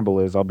Graham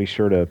Annable is. I'll be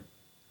sure to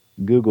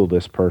Google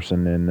this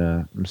person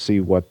and see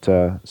what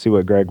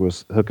Greg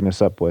was hooking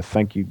us up with.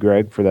 Thank you,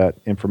 Greg, for that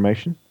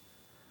information.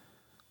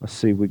 Let's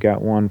see, we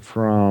got one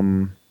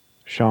from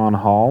Sean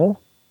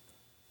Hall.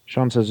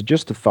 Sean says,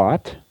 just a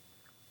thought.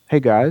 Hey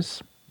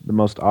guys, the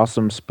most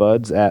awesome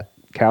spuds at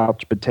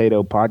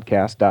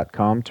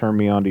couchpotatopodcast.com turned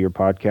me onto your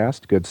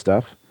podcast. Good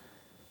stuff.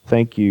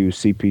 Thank you,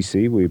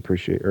 CPC. We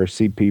appreciate, or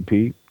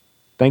CPP.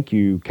 Thank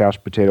you,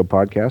 Couch Potato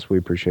Podcast. We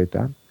appreciate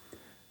that.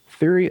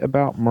 Theory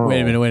about Merle.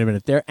 Wait a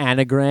minute. Their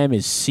anagram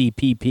is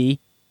CPP.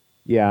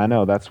 Yeah, I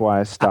know. That's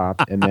why I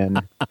stopped. And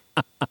then...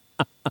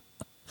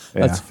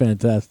 That's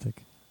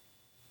fantastic.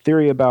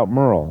 Theory about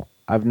Merle.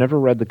 I've never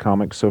read the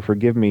comic, so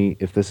forgive me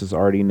if this is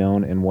already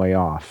known and way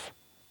off.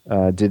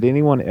 Did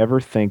anyone ever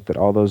think that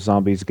all those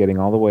zombies getting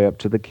all the way up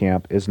to the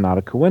camp is not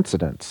a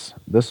coincidence?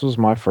 This was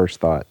my first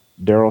thought.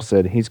 Daryl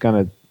said he's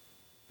going to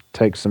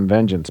take some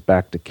vengeance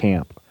back to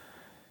camp.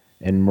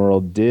 And Merle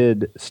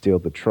did steal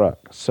the truck,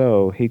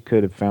 so he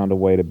could have found a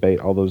way to bait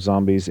all those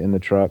zombies in the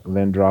truck,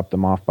 then drop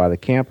them off by the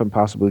camp and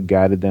possibly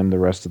guided them the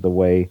rest of the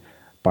way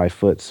by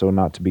foot so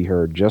not to be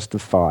heard. Just a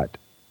thought.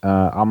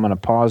 I'm going to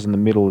pause in the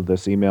middle of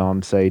this email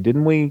and say,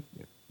 didn't we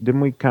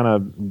kind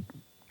of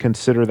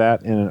consider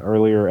that in an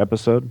earlier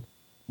episode?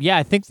 Yeah,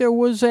 I think there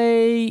was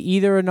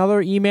either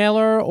another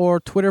emailer or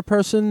Twitter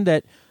person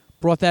that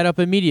brought that up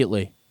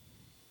immediately.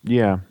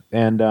 Yeah,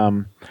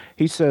 and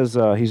he says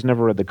he's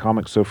never read the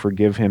comic, so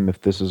forgive him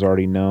if this is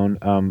already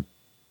known.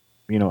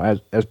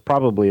 As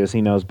probably as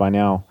he knows by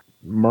now,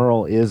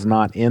 Merle is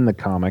not in the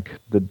comic.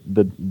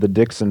 The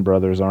Dixon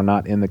brothers are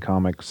not in the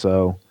comic,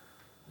 so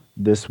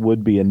this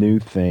would be a new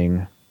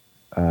thing.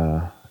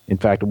 In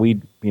fact,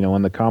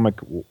 in the comic,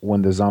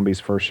 when the zombies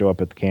first show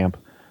up at the camp,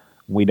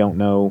 we don't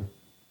know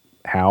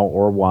how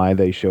or why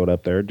they showed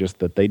up there, just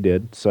that they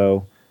did.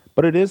 So.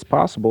 But it is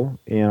possible,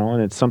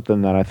 and it's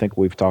something that I think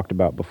we've talked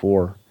about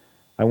before.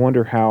 I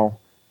wonder how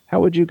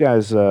would you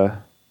guys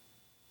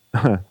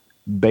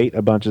bait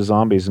a bunch of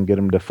zombies and get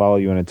them to follow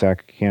you and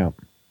attack a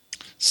camp?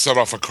 Set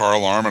off a car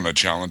alarm on a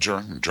Challenger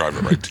and drive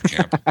it right to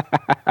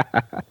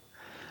camp.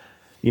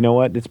 You know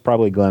what? It's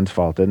probably Glenn's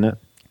fault, isn't it?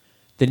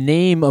 The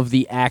name of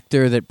the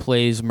actor that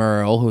plays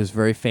Merle, who is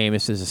very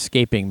famous, is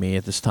escaping me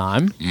at this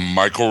time.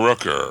 Michael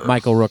Rooker.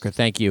 Michael Rooker,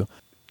 thank you.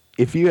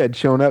 If you had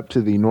shown up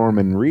to the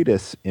Norman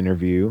Reedus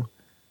interview,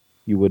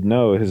 you would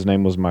know his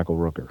name was Michael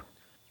Rooker.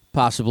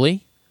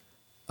 Possibly.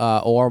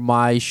 Or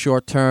my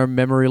short-term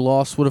memory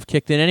loss would have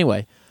kicked in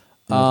anyway.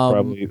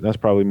 That's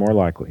probably more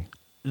likely.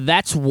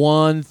 That's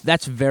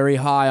very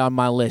high on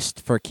my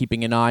list for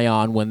keeping an eye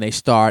on when they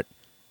start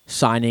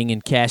signing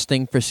and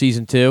casting for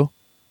season 2.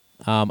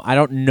 I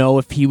don't know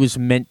if he was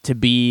meant to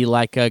be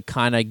like a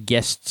kind of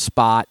guest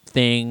spot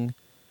thing.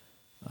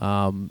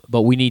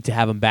 But we need to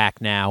have him back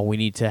now. We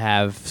need to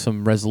have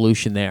some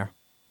resolution there.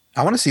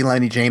 I want to see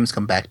Lenny James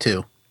come back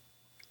too.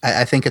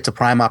 I think it's a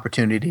prime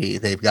opportunity.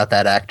 They've got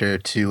that actor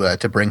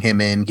to bring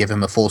him in, give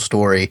him a full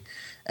story,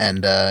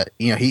 and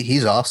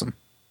he's awesome.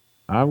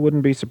 I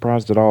wouldn't be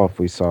surprised at all if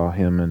we saw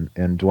him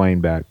and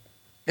Dwayne back.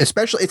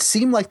 Especially, it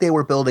seemed like they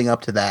were building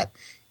up to that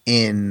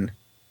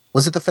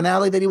was it the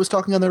finale that he was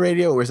talking on the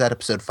radio, or was that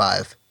episode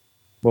 5?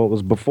 Well, it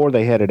was before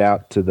they headed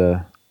out to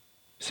the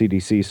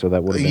CDC, so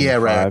that would have been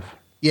 5. Right.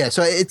 Yeah,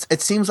 so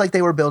it seems like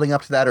they were building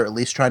up to that, or at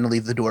least trying to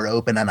leave the door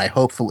open, and I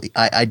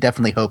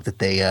definitely hope that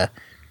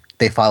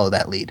they follow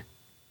that lead.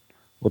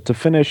 Well, to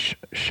finish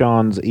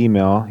Sean's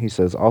email, he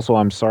says, also,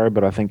 I'm sorry,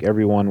 but I think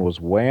everyone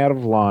was way out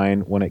of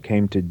line when it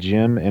came to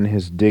Jim and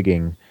his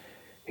digging.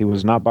 He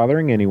was not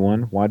bothering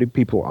anyone. Why do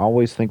people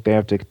always think they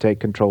have to take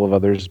control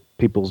of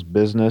people's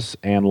business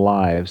and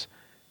lives?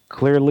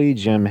 Clearly,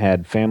 Jim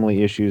had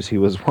family issues he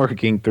was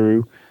working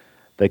through.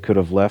 They could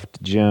have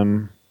left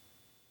Jim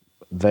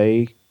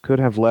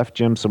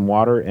some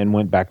water and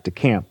went back to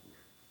camp.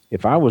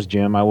 If I was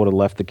Jim, I would have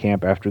left the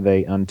camp after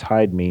they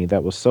untied me.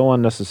 That was so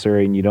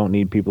unnecessary, and you don't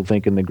need people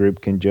thinking the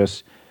group can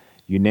just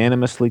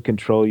unanimously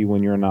control you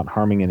when you're not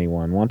harming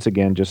anyone. Once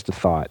again, just a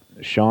thought.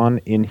 Sean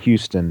in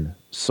Houston,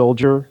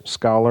 soldier,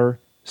 scholar,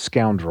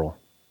 scoundrel.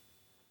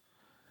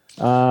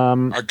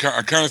 I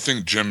kind of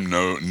think Jim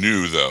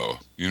knew, though.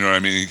 You know what I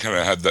mean? He kind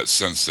of had that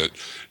sense that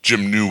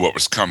Jim knew what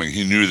was coming.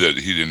 He knew that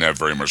he didn't have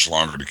very much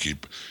longer to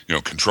keep,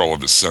 control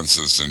of his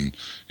senses and,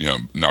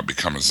 not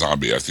become a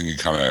zombie. I think he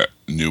kind of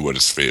knew what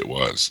his fate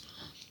was.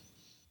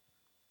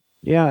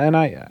 Yeah, and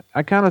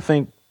I kind of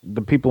think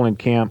the people in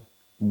camp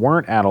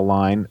weren't out of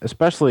line,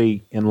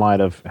 especially in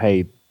light of,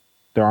 hey,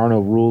 there are no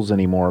rules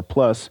anymore.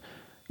 Plus,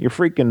 you're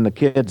freaking the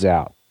kids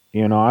out.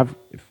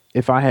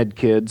 If I had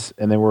kids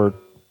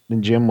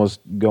and Jim was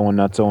going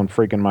nuts and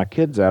freaking my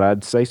kids out,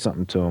 I'd say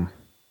something to him.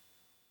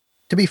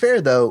 To be fair,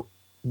 though,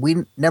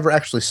 we never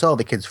actually saw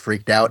the kids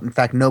freaked out. In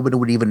fact, nobody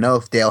would even know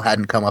if Dale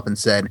hadn't come up and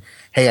said,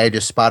 hey, I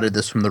just spotted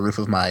this from the roof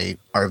of my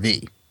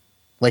RV.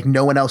 Like,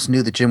 no one else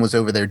knew that Jim was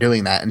over there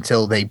doing that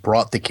until they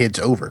brought the kids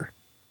over.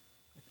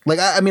 Like,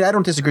 I mean, I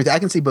don't disagree with that. I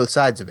can see both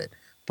sides of it.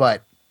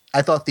 But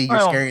I thought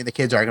you're scaring the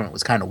kids argument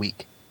was kind of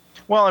weak.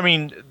 Well, I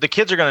mean, the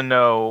kids are going to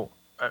know,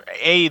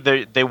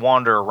 they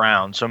wander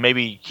around, so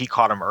maybe he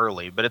caught them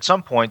early. But at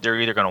some point,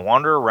 they're either going to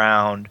wander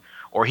around,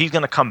 or he's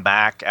going to come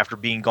back after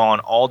being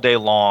gone all day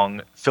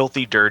long,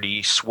 filthy,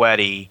 dirty,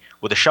 sweaty,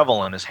 with a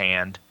shovel in his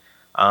hand.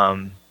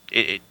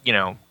 There's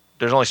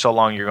only so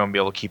long you're going to be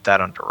able to keep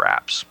that under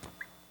wraps.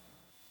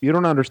 You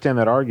don't understand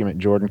that argument,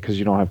 Jordan, because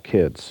you don't have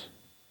kids.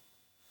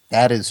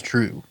 That is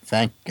true.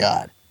 Thank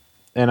God.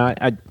 And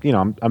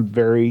I'm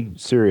very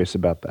serious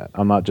about that.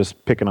 I'm not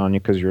just picking on you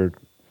because you're.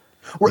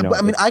 But,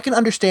 I mean, I can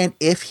understand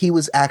if he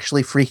was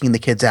actually freaking the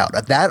kids out.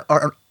 That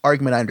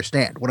argument I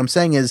understand. What I'm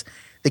saying is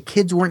the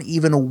kids weren't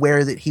even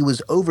aware that he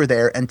was over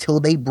there until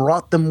they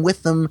brought them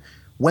with them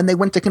when they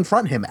went to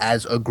confront him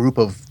as a group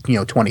of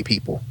 20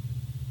 people.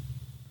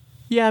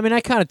 Yeah, I mean,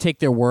 I kind of take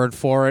their word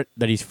for it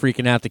that he's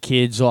freaking out the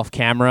kids off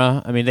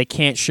camera. I mean, they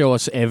can't show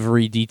us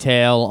every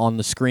detail on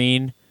the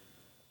screen.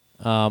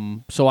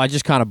 So I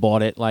just kind of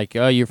bought it like,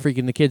 oh, you're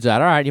freaking the kids out.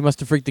 All right, you must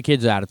have freaked the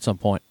kids out at some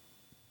point.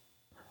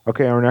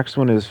 Okay, our next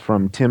one is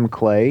from Tim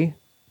Clay.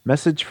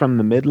 Message from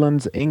the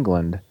Midlands,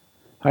 England.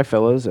 Hi,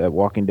 fellas, at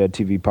Walking Dead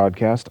TV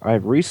Podcast. I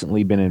have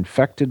recently been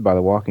infected by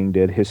the Walking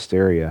Dead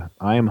hysteria.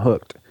 I am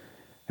hooked.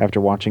 After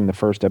watching the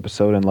first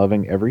episode and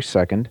loving every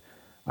second,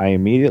 I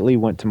immediately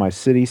went to my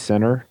city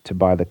center to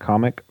buy the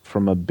comic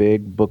from a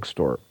big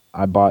bookstore.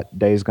 I bought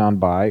Days Gone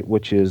By,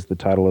 which is the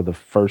title of the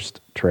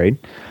first trade.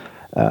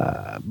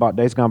 Bought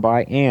Days Gone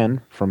By,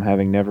 and from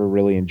having never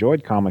really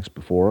enjoyed comics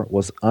before,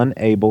 was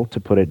unable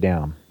to put it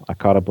down. I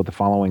caught up with the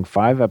following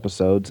 5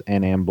 episodes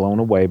and am blown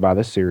away by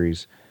the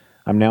series.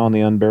 I'm now in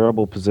the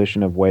unbearable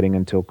position of waiting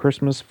until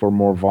Christmas for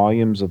more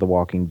volumes of The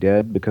Walking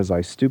Dead because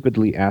I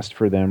stupidly asked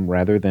for them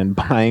rather than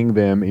buying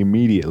them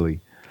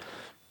immediately.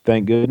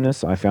 Thank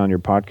goodness I found your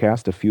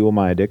podcast to fuel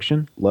my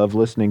addiction. Love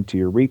listening to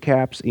your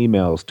recaps,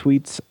 emails,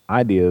 tweets,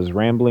 ideas,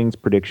 ramblings,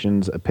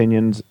 predictions,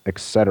 opinions,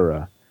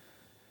 etc.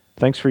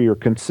 Thanks for your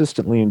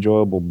consistently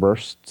enjoyable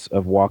bursts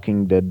of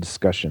Walking Dead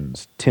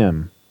discussions.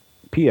 Tim.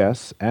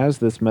 P.S. As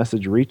this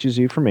message reaches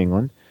you from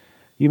England,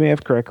 you may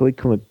have correctly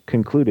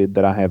concluded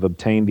that I have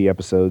obtained the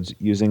episodes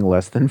using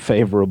less than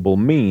favorable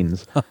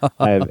means.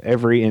 I have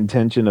every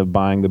intention of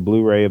buying the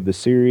Blu-ray of the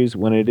series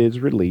when it is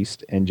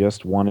released and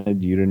just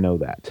wanted you to know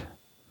that.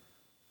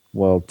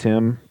 Well,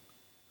 Tim,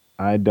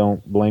 I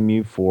don't blame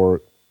you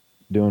for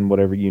doing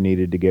whatever you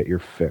needed to get your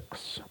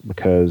fix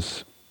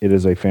because it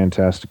is a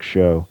fantastic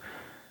show.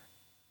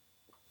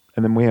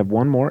 And then we have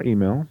one more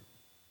email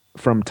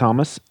from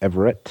Thomas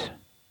Everett.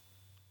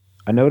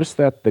 I noticed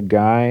that the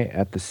guy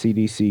at the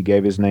CDC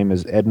gave his name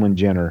as Edwin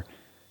Jenner.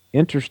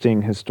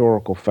 Interesting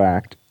historical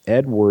fact,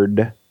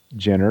 Edward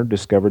Jenner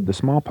discovered the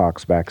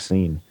smallpox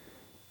vaccine.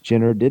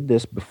 Jenner did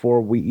this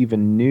before we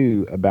even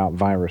knew about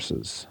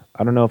viruses.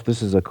 I don't know if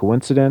this is a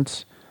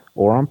coincidence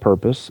or on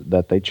purpose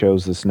that they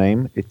chose this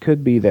name. It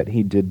could be that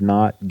he did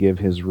not give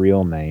his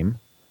real name.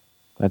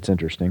 That's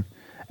interesting.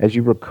 As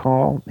you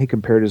recall, he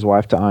compared his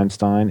wife to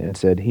Einstein and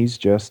said he's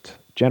just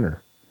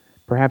Jenner.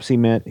 Perhaps he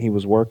meant he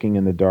was working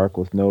in the dark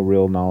with no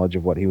real knowledge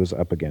of what he was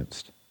up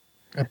against.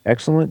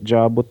 Excellent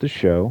job with the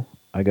show.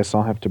 I guess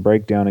I'll have to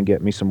break down and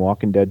get me some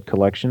Walking Dead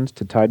collections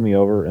to tide me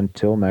over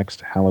until next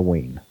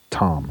Halloween.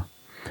 Tom.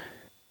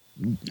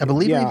 I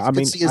believe you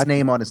can see his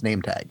name on his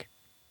name tag.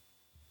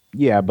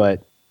 Yeah,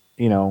 but,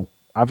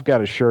 I've got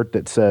a shirt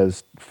that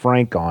says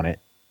Frank on it.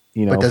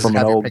 But does it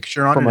have your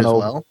picture on it as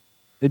well?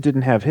 It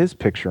didn't have his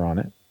picture on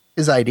it.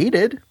 His ID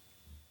did.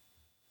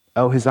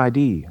 Oh, his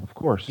ID, of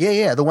course.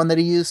 Yeah, the one that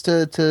he used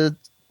to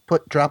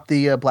drop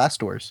the blast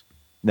doors.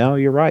 No,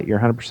 you're right. You're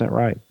 100%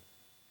 right.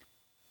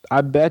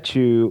 I bet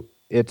you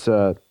it's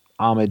a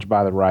homage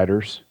by the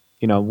writers.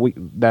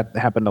 That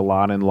happened a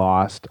lot in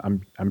Lost.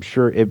 I'm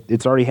sure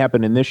it's already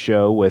happened in this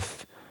show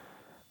with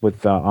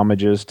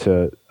homages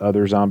to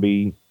other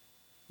zombie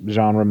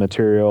genre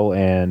material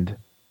and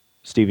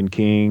Stephen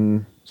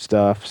King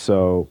stuff.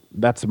 So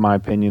that's my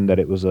opinion that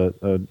it was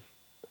a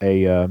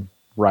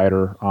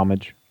writer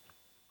homage.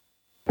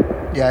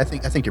 Yeah, I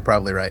think you're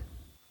probably right.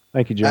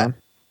 Thank you, John.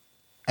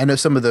 I know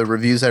some of the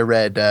reviews I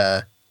read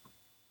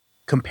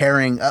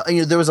comparing.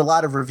 There was a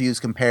lot of reviews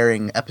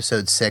comparing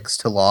episode 6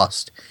 to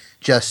Lost,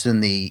 just in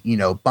the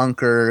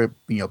bunker,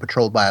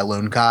 patrolled by a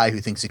lone guy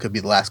who thinks he could be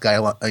the last guy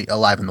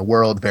alive in the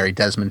world. Very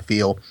Desmond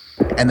feel,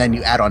 and then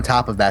you add on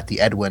top of that the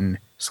Edward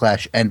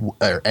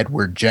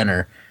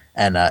Jenner,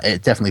 and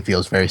it definitely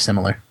feels very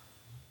similar.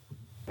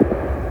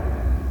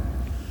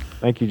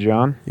 Thank you,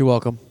 John. You're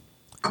welcome.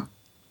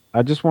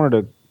 I just wanted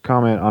to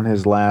comment on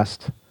his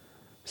last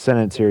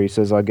sentence here. He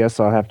says, I guess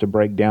I'll have to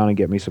break down and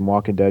get me some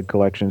Walking Dead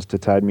collections to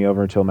tide me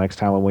over until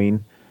next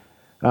Halloween.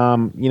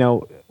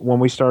 When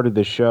we started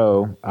the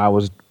show, I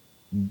was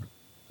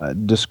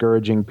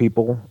discouraging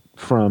people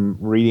from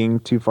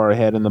reading too far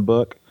ahead in the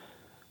book.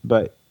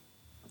 But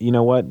you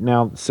know what?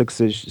 Now,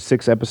 six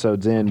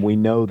episodes in, we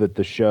know that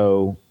the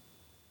show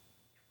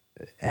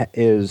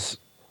it's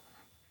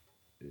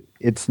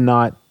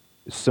not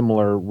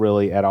similar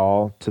really at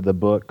all to the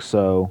book.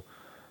 So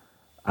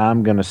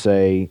I'm going to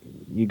say,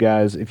 you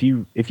guys, if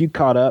you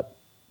caught up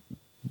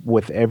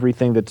with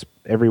everything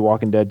every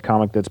Walking Dead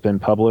comic that's been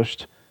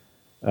published,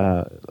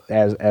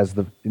 as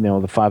the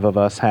the 5 of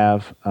us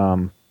have,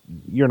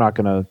 you're not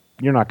gonna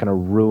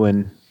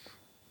ruin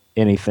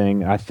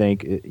anything. I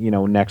think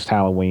next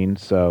Halloween.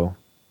 So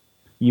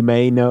you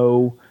may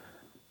know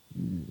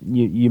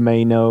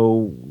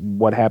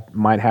what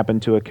might happen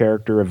to a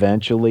character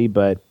eventually,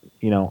 but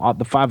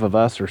the 5 of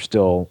us are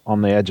still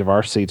on the edge of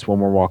our seats when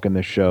we're walking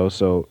this show.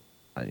 So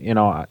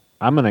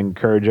I'm going to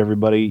encourage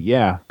everybody,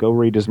 go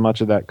read as much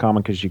of that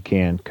comic as you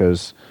can,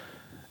 because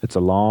it's a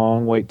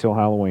long wait till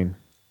Halloween.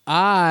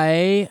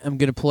 I am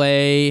going to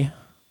play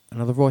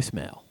another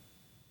voicemail.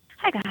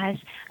 Hi, guys.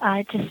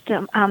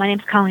 My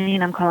name's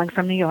Colleen. I'm calling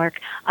from New York.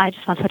 I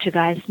just want to let you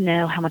guys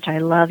know how much I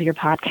love your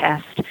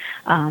podcast.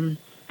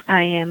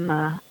 I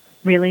am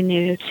really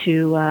new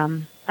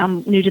to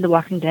I'm new to The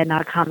Walking Dead,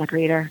 not a comic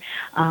reader,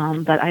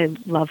 but I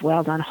love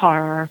well-done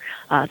horror,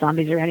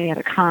 zombies or any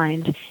other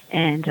kind,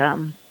 and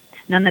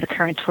none of the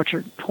current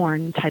torture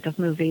porn type of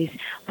movies.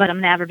 But I'm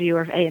an avid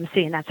viewer of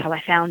AMC, and that's how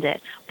I found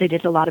it. They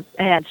did a lot of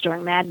ads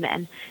during Mad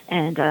Men,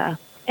 and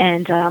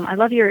I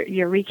love your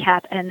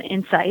recap and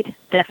insight.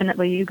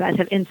 Definitely, you guys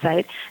have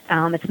insight.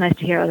 It's nice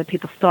to hear other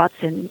people's thoughts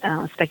and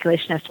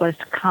speculation as to what is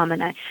to come.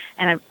 And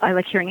I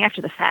like hearing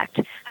after the fact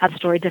how the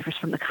story differs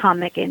from the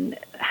comic and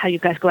how you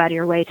guys go out of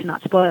your way to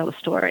not spoil the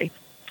story.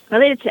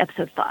 Related to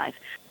episode 5,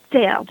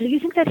 Dale, do you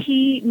think that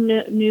he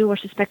knew or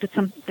suspected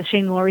the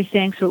Shane Laurie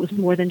thing? So it was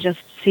more than just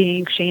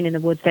seeing Shane in the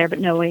woods there, but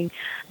knowing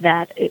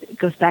that it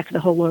goes back to the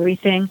whole Laurie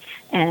thing.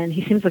 And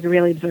he seems like a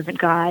really observant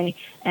guy,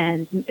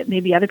 and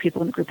maybe other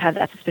people in the group have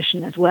that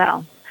suspicion as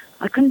well.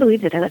 I couldn't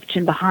believe that they left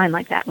Jim behind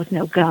like that with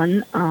no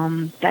gun,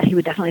 that he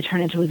would definitely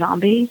turn into a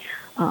zombie,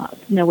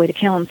 no way to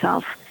kill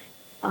himself.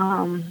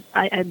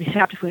 I'd be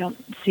shocked if we don't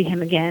see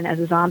him again as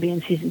a zombie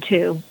in season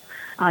 2.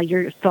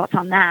 Your thoughts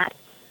on that?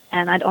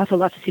 And I'd also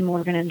love to see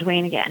Morgan and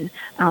Dwayne again.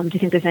 Do you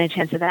think there's any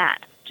chance of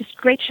that? Just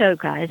great show,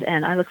 guys,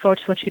 and I look forward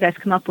to what you guys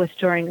come up with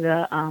during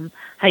the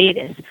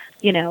hiatus.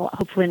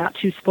 Hopefully not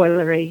too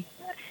spoilery.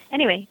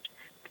 Anyway,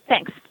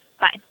 thanks.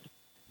 Bye.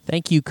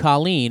 Thank you,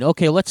 Colleen.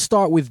 Okay, let's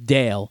start with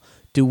Dale.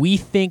 Do we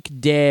think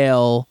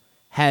Dale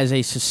has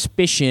a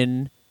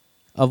suspicion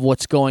of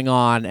what's going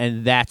on,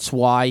 and that's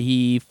why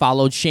he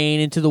followed Shane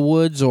into the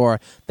woods, or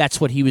that's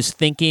what he was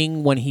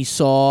thinking when he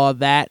saw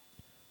that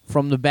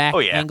from the back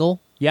angle?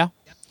 Yeah?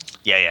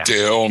 Yeah.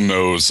 Dale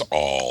knows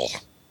all.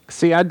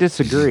 See, I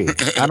disagree.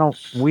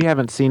 We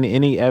haven't seen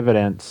any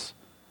evidence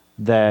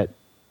that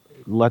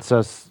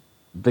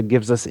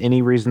gives us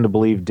any reason to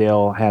believe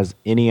Dale has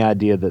any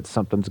idea that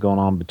something's going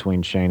on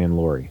between Shane and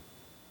Laurie.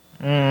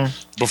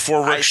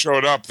 Before Rick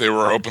showed up, they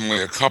were openly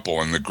a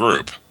couple in the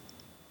group.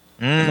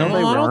 No, they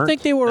I don't weren't.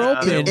 think they were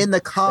open. In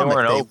the comic,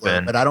 weren't they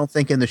open. were, but I don't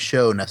think in the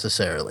show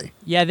necessarily.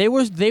 Yeah, they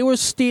were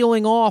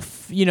stealing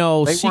off, They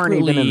weren't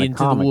secretly even in the into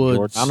comic, the woods.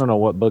 George. I don't know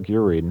what book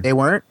you're reading. They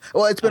weren't?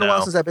 Well, it's been a while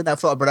No. since I've been that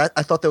far, but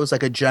I thought there was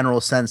like a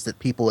general sense that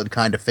people had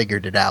kind of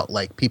figured it out,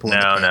 like people in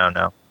the camp.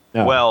 No.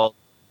 No. Well,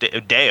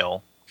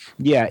 Dale.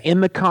 Yeah,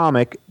 in the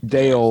comic,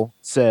 Dale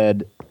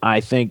said,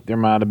 "I think there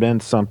might have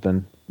been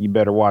something. You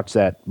better watch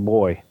that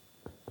boy."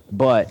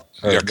 But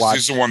Yeah, because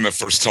he's the one that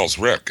first tells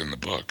Rick in the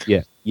book.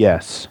 yeah,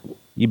 yes,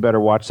 you better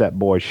watch that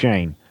boy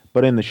Shane.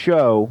 But in the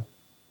show,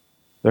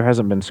 there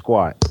hasn't been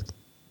squat.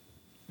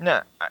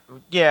 No,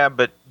 yeah,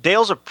 but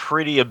Dale's a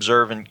pretty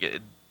observant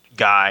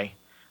guy.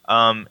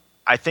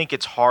 I think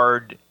it's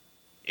hard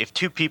if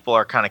two people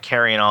are kind of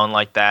carrying on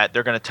like that.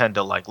 They're going to tend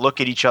to look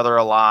at each other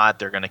a lot.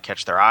 They're going to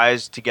catch their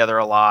eyes together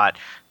a lot.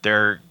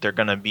 They're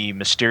going to be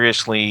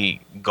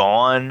mysteriously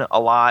gone a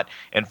lot.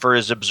 And for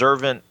as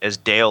observant as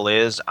Dale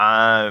is,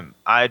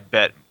 I'd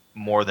bet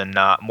more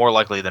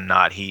likely than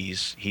not,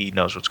 he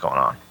knows what's going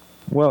on.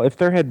 Well, if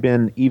there had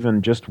been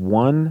even just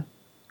one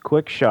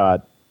quick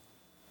shot,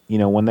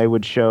 when they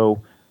would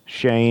show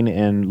Shane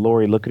and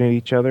Laurie looking at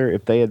each other,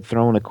 if they had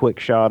thrown a quick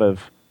shot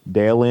of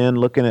Dale in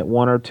looking at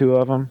one or two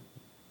of them,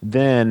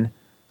 then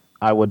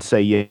I would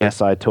say,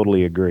 yes, I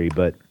totally agree.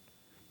 But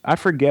I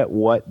forget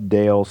what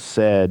Dale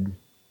said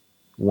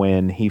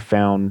when he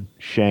found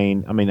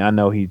Shane. I mean, I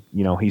know he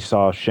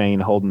saw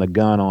Shane holding the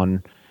gun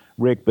on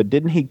Rick, but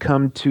didn't he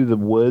come to the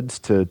woods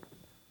to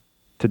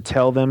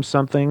tell them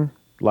something?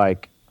 I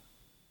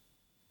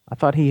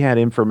thought he had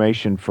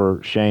information for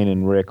Shane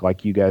and Rick,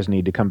 like you guys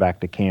need to come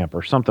back to camp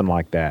or something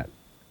like that.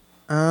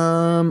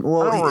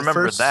 Well, I don't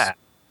remember that.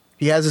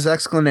 He has his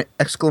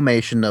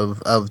exclamation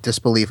of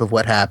disbelief of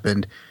what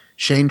happened.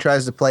 Shane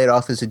tries to play it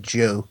off as a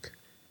joke.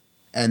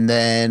 And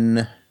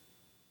then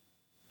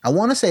I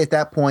want to say at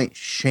that point,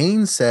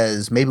 Shane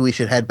says, maybe we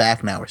should head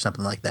back now or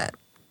something like that.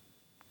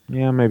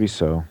 Yeah, maybe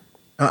so.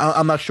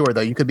 I'm not sure,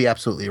 though. You could be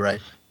absolutely right.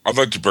 I'd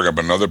like to bring up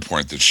another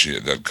point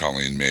that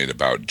Colleen made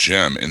about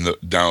Jim. In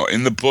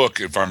the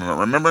book, if I'm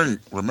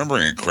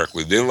remembering it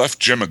correctly, they left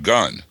Jim a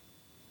gun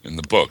in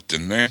the book,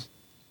 didn't they?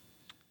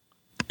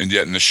 And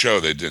yet in the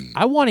show they didn't.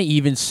 I want to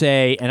even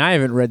say, and I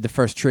haven't read the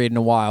first trade in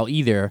a while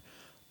either,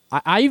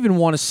 I even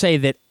want to say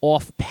that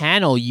off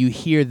panel you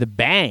hear the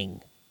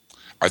bang.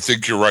 I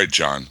think you're right,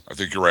 John. I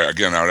think you're right.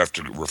 Again, I would have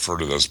to refer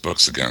to those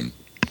books again.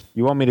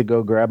 You want me to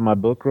go grab my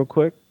book real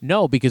quick?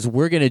 No, because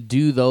we're going to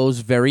do those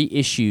very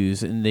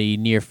issues in the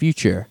near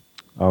future.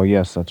 Oh,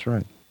 yes, that's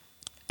right.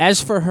 As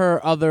for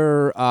her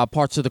other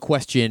parts of the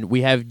question,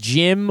 we have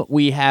Jim,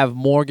 we have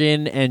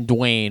Morgan, and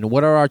Dwayne.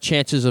 What are our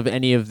chances of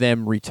any of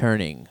them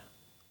returning?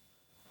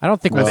 I don't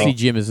think we'll see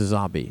Jim as a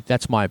zombie.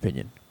 That's my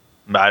opinion.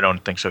 I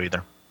don't think so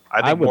either.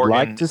 I think would Morgan,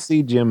 like to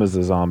see Jim as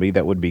a zombie.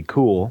 That would be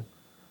cool.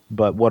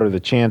 But what are the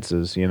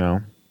chances,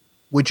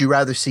 Would you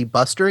rather see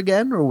Buster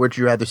again, or would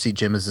you rather see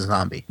Jim as a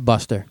zombie?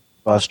 Buster.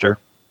 Buster.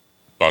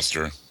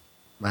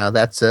 Wow,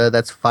 that's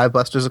 5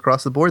 Busters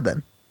across the board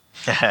then.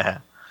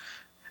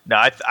 No,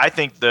 I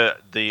think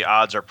the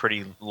odds are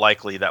pretty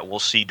likely that we'll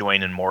see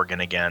Dwayne and Morgan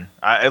again.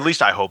 At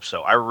least I hope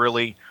so. I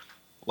really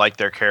like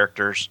their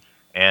characters.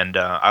 And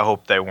I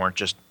hope they weren't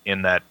just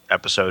in that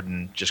episode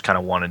and just kind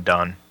of one and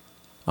done.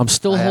 I'm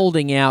still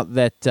holding out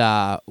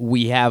that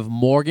we have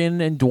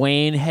Morgan and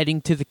Dwayne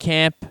heading to the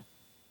camp,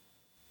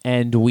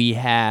 and we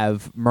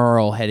have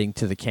Merle heading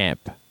to the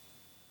camp.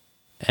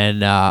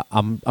 And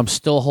I'm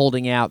still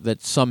holding out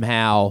that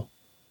somehow,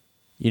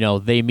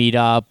 they meet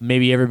up.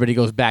 Maybe everybody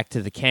goes back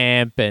to the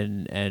camp,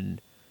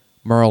 and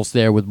Merle's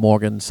there with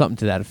Morgan, something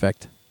to that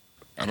effect.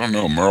 I don't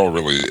know. Merle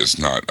really is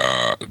not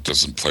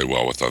doesn't play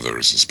well with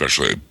others,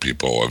 especially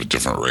people of a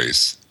different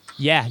race.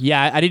 Yeah.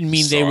 I didn't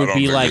mean they would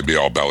be like they'd be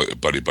all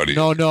buddy.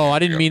 No, I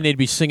didn't mean they'd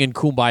be singing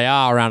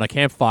 "Kumbaya" around a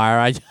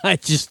campfire. I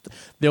just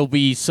there'll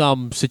be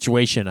some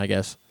situation, I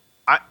guess.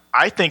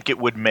 I think it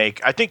would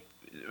make. I think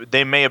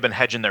they may have been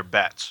hedging their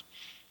bets.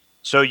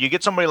 So you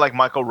get somebody like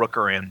Michael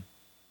Rooker in,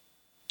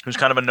 who's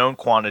kind of a known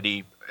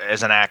quantity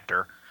as an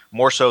actor,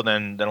 more so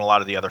than a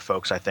lot of the other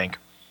folks, I think.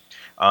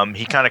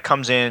 He kind of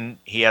comes in.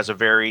 He has a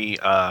very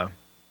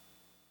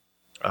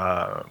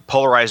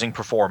polarizing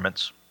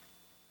performance.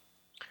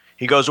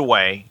 He goes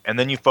away, and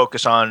then you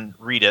focus on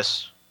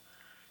Reedus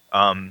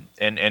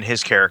and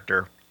his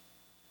character,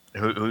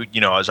 who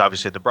is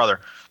obviously the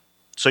brother.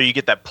 So you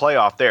get that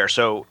playoff there.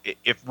 So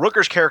if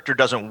Rooker's character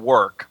doesn't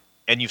work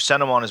and you've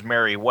sent him on his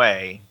merry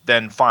way,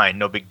 then fine,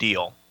 no big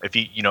deal. If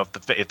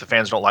if the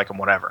fans don't like him,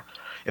 whatever.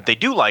 If they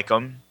do like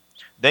him,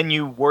 then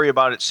you worry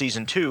about it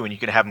season 2, and you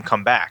can have him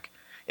come back.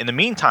 In the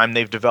meantime,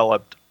 they've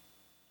developed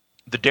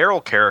the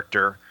Daryl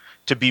character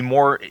to be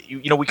more,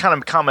 we kind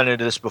of commented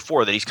this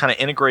before, that he's kind of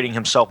integrating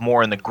himself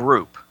more in the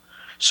group.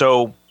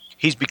 So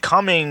he's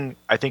becoming,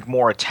 I think,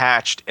 more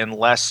attached and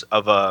less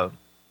of a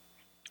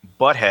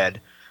butthead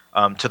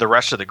to the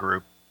rest of the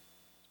group.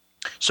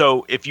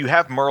 So if you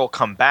have Merle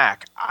come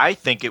back, I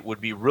think it would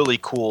be really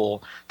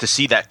cool to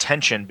see that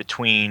tension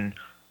between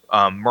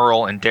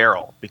Merle and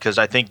Daryl, because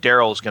I think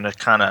Daryl is going to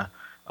kind of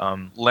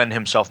lend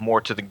himself more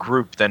to the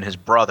group than his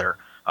brother.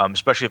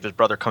 Especially if his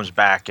brother comes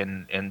back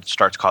and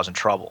starts causing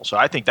trouble. So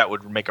I think that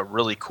would make a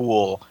really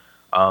cool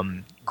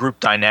group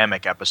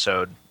dynamic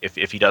episode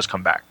if he does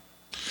come back.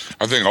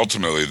 I think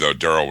ultimately, though,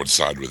 Daryl would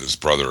side with his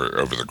brother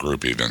over the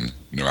group, even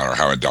no matter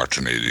how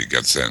indoctrinated he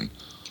gets in.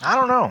 I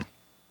don't know.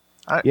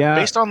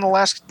 Based on the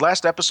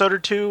last episode or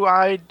two,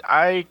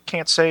 I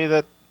can't say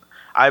that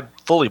I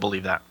fully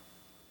believe that.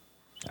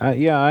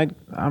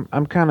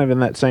 I'm kind of in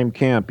that same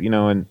camp,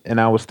 and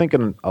I was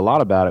thinking a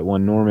lot about it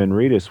when Norman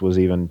Reedus was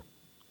even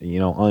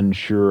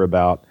unsure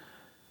about,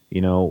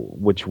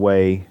 which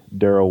way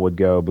Daryl would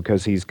go,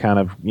 because he's kind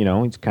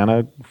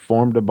of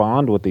formed a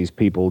bond with these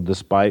people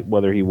despite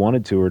whether he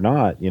wanted to or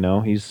not.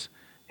 He's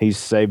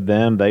saved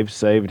them, they've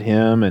saved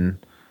him,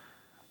 and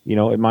it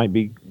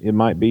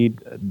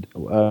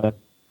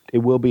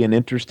will be an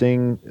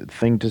interesting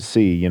thing to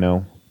see.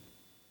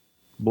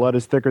 Blood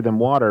is thicker than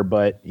water,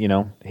 but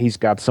he's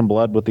got some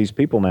blood with these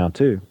people now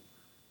too.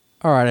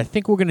 All right, I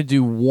think we're going to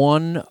do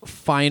one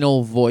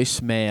final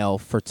voicemail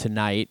for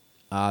tonight.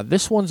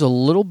 This one's a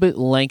little bit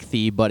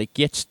lengthy, but it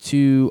gets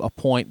to a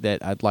point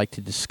that I'd like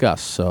to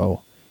discuss.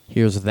 So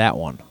here's that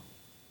one.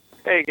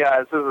 Hey,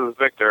 guys, this is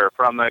Victor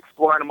from the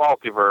Exploring the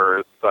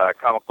Multiverse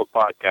comic book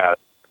podcast.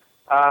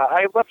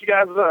 I left you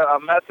guys a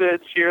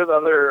message here the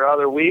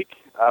other week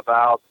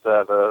about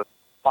the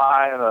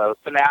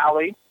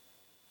finale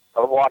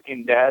of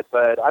Walking Dead,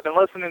 but I've been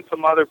listening to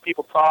some other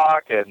people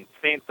talk and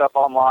seeing stuff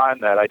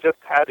online that I just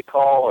had to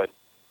call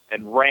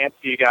and rant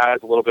to you guys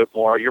a little bit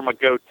more. You're my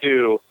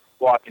go-to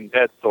Walking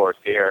Dead source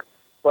here.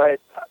 But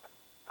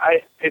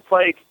it's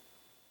like,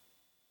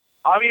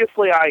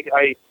 obviously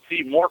I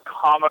see more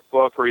comic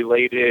book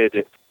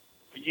related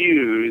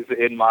views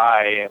in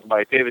my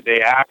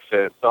day-to-day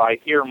action, so I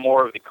hear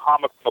more of the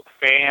comic book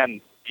fan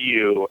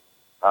view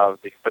of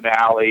the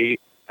finale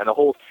and the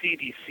whole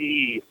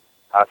CDC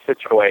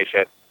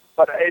situation.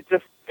 But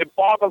it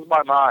boggles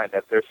my mind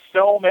that there's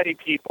so many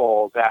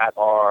people that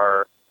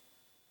are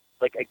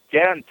like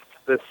against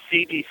the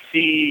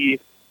CDC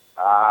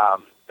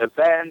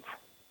event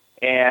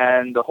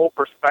and the whole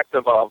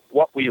perspective of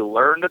what we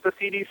learned at the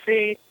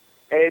CDC.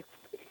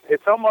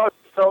 It's almost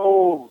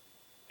so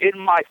in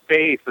my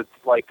face. It's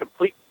like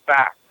complete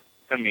fact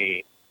to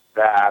me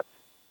that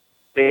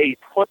they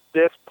put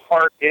this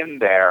part in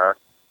there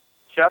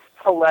just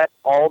to let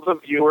all the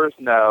viewers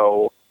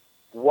know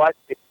what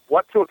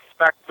to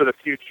expect for the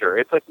future.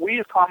 It's like we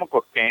as comic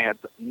book fans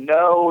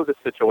know the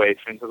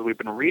situation because we've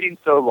been reading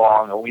so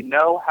long and we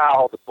know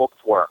how the books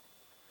work.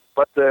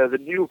 But the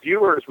new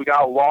viewers, we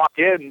got to lock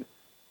in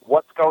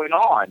what's going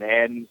on.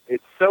 And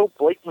it's so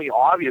blatantly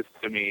obvious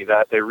to me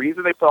that the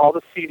reason they put all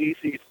the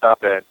CDC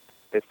stuff in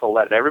is to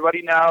let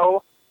everybody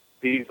know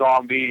these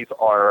zombies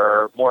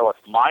are more or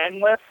less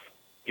mindless.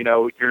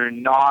 You're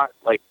not,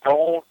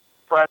 don't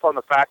press on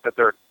the fact that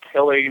they're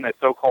killing a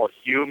so-called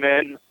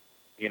human,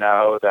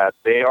 that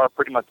they are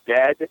pretty much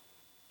dead,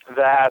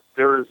 that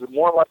there's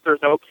more or less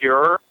there's no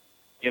cure.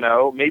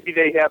 Maybe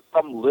they have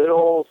some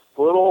little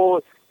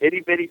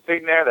itty-bitty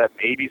thing there that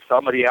maybe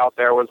somebody out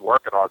there was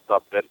working on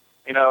something,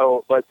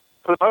 but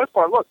for the most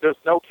part, look, there's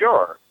no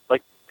cure.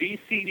 Like, the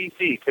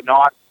CDC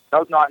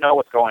does not know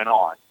what's going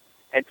on.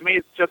 And to me,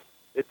 it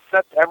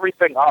sets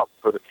everything up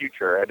for the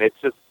future. And it's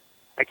just,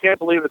 I can't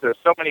believe that there's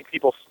so many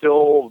people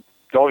still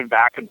going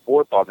back and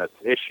forth on this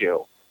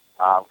issue,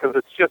 because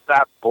it's just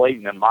that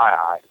blatant in my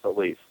eyes, at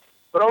least.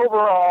 But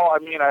overall, I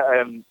mean,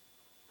 I'm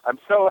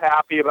so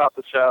happy about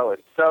the show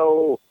and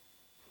so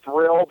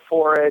thrilled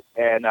for it,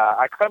 and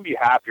I couldn't be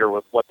happier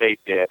with what they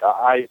did.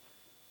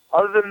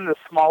 Other than the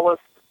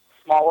smallest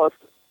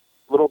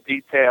little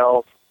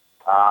details,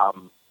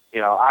 the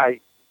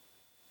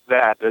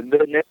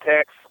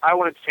nitpicks, I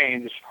wouldn't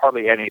change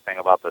hardly anything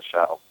about the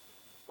show.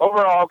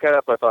 Overall, get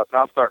up, I thought,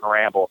 now I'm starting to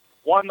ramble.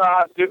 One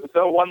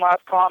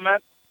last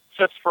comment,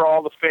 just for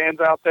all the fans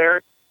out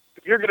there.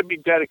 If you're going to be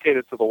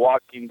dedicated to the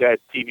Walking Dead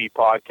TV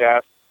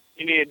podcast,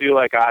 you need to do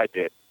like I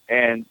did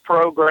and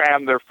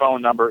program their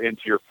phone number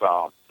into your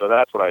phone. So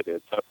that's what I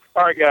did. So,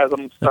 all right, guys,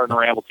 I'm starting to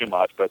ramble too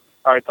much, but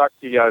all right, talk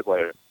to you guys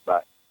later.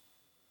 Bye.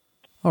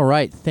 All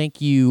right,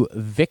 thank you,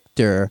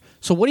 Victor.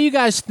 So what do you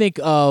guys think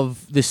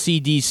of the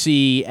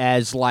CDC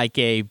as like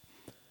a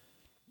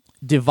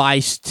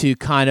device to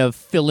kind of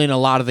fill in a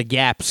lot of the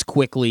gaps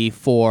quickly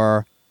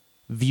for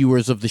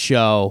viewers of the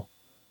show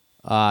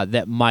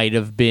that might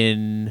have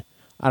been,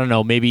 I don't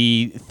know,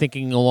 maybe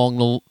thinking along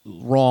the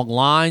wrong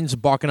lines,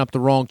 barking up the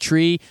wrong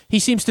tree? He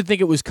seems to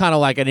think it was kind of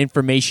like an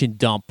information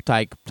dump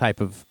type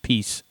of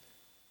piece.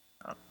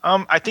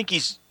 I think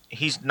he's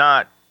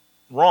not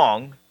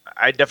wrong.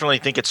 I definitely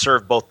think it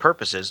served both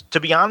purposes. To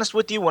be honest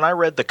with you, when I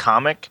read the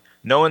comic,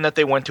 knowing that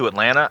they went to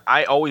Atlanta,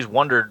 I always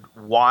wondered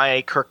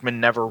why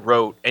Kirkman never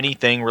wrote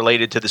anything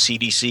related to the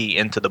CDC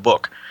into the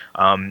book,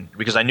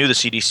 because I knew the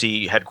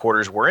CDC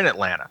headquarters were in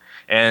Atlanta.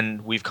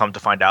 And we've come to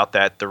find out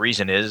that the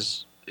reason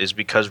is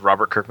because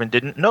Robert Kirkman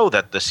didn't know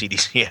that the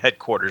CDC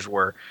headquarters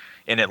were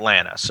in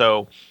Atlanta.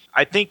 So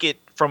I think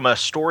from a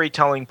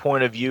storytelling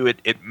point of view,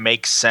 it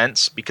makes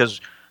sense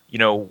because,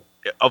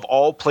 of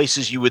all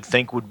places you would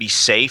think would be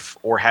safe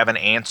or have an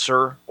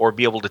answer or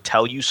be able to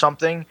tell you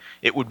something,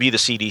 it would be the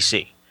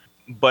CDC.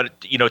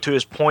 But, to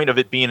his point of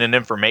it being an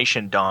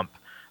information dump,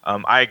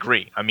 I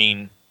agree. I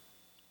mean,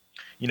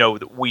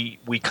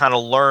 we kind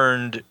of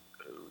learned,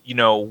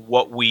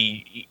 what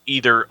we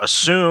either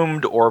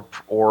assumed or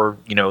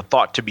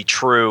thought to be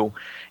true.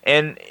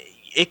 And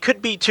it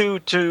could be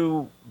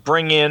to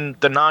bring in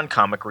the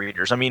non-comic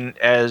readers. I mean,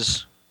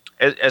 as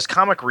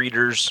comic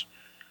readers,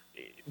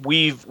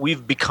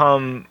 we've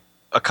become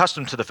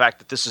accustomed to the fact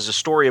that this is a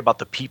story about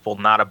the people,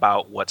 not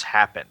about what's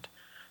happened.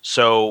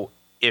 So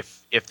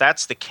if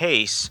that's the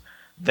case,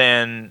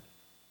 then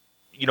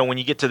when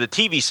you get to the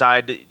TV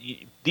side,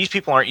 these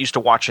people aren't used to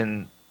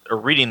watching or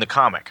reading the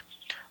comic,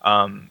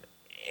 and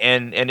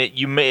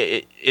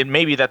it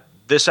may be that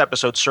this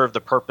episode served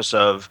the purpose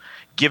of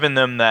giving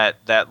them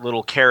that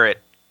little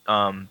carrot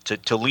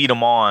to lead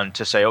them on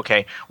to say,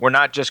 okay, we're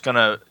not just going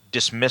to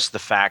dismiss the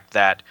fact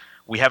that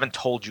we haven't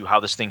told you how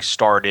this thing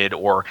started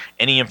or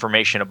any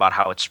information about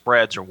how it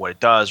spreads or what it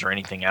does or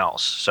anything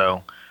else.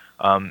 So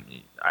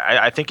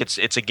I think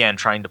it's again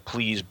trying to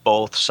please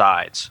both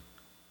sides.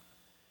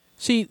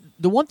 See,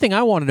 the one thing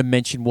I wanted to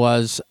mention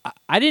was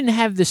I didn't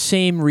have the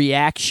same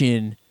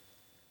reaction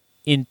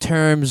in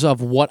terms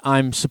of what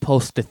I'm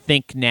supposed to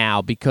think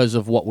now because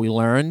of what we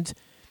learned.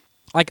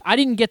 Like, I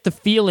didn't get the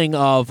feeling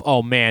of,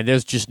 oh man,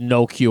 there's just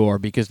no cure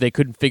because they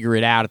couldn't figure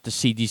it out at the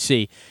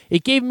CDC.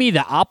 It gave me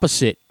the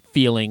opposite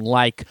feeling,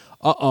 like,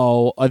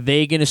 are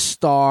they going to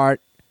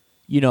start,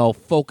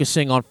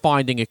 focusing on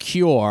finding a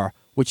cure,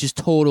 which is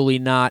totally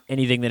not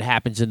anything that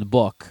happens in the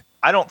book.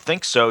 I don't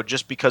think so,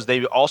 just because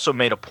they also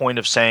made a point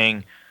of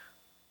saying,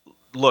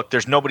 look,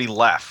 there's nobody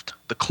left.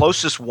 The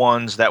closest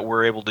ones that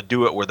were able to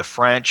do it were the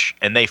French,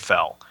 and they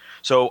fell.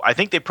 So I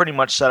think they pretty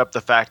much set up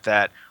the fact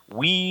that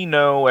we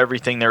know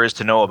everything there is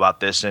to know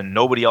about this, and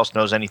nobody else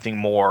knows anything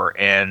more,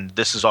 and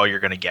this is all you're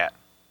going to get.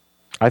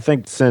 I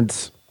think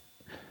since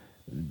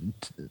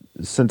the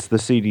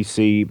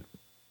CDC,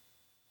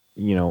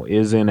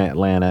 is in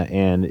Atlanta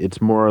and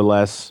it's more or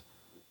less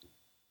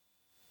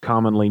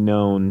commonly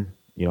known,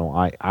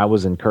 I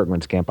was in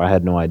Kirkman's camp. I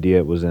had no idea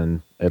it was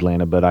in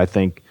Atlanta, but I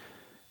think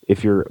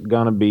if you're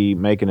going to be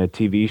making a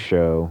TV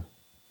show,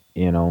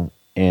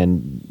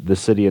 and the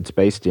city it's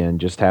based in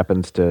just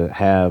happens to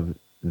have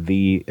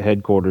the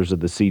headquarters of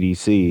the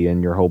CDC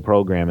and your whole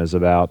program is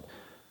about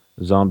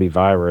zombie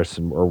virus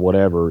or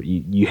whatever,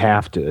 you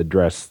have to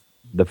address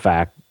the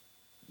fact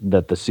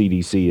that the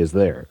CDC is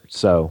there.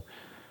 So,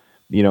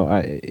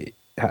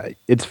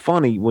 it's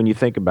funny when you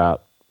think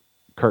about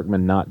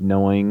Kirkman not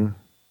knowing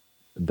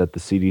that the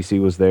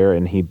CDC was there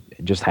and he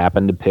just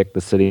happened to pick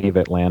the city of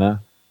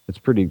Atlanta. It's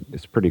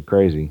pretty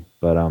crazy.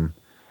 But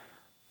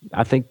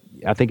I think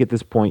at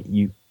this point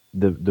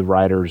the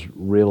writers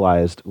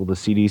realized, well, the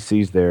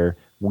CDC's there.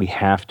 We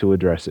have to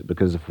address it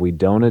because if we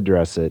don't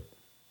address it,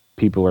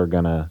 people are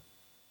gonna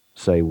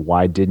say,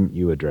 why didn't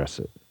you address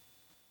it?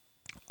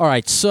 All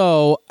right,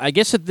 so I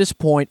guess at this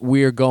point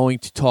we're going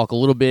to talk a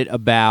little bit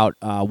about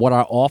what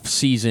our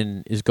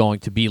off-season is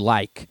going to be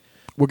like.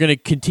 We're going to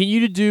continue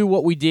to do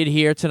what we did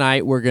here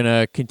tonight. We're going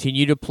to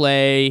continue to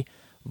play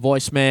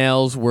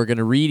voicemails. We're going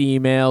to read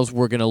emails.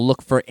 We're going to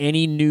look for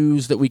any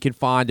news that we can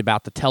find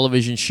about the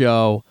television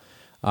show.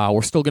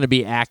 We're still going to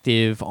be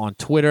active on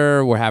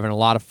Twitter. We're having a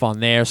lot of fun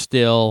there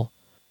still.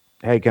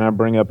 Hey, can I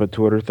bring up a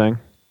Twitter thing?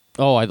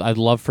 Oh, I'd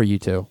love for you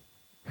to.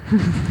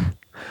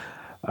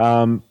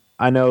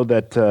 I know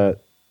that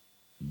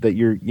that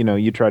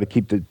you try to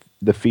keep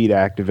the feed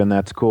active, and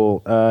that's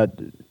cool.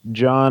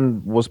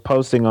 John was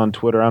posting on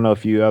Twitter. I don't know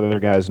if you other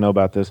guys know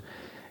about this.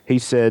 He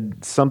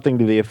said something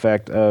to the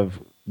effect of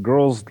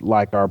 "Girls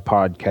like our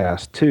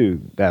podcast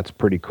too. That's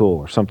pretty cool,"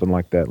 or something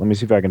like that. Let me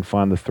see if I can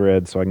find the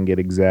thread so I can get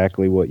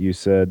exactly what you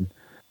said.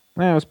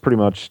 It was pretty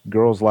much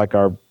 "Girls like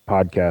our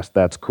podcast.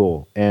 That's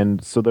cool."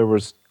 And so there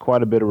was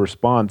quite a bit of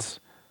response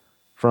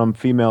from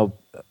female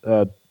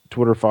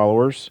Twitter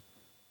followers.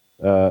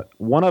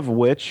 One of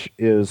which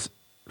is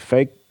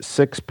Fake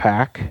Six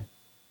Pack.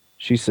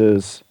 She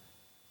says,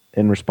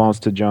 in response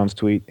to John's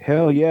tweet,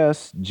 "Hell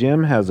yes,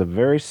 Jim has a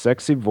very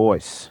sexy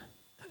voice."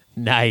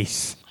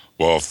 Nice.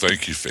 Well,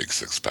 thank you, Fake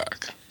Six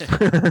Pack.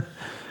 And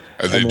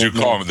they do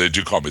call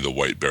me the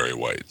White Barry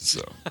White.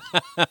 So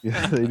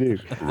Yes, they do.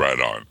 right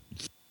on.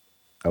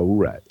 Oh,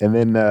 right. And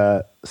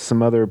then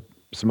some other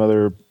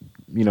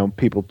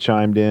people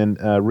chimed in.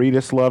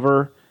 Redis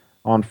Lover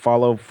on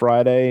Follow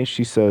Friday.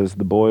 She says,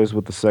 "The boys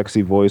with the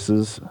sexy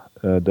voices,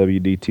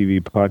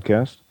 WDTV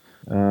podcast."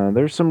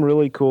 There's some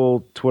really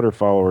cool Twitter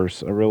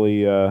followers.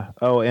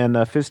 And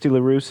Fisty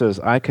LaRue says,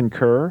 "I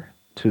concur"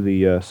 to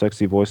the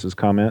sexy voices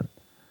comment.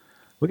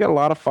 We got a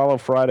lot of Follow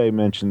Friday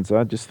mentions.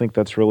 I just think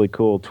that's really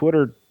cool.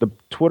 The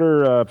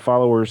Twitter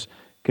followers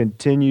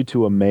continue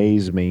to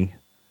amaze me.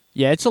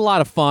 Yeah, it's a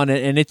lot of fun,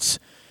 and it's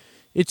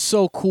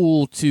so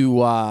cool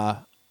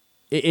to.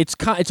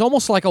 It's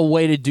almost like a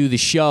way to do the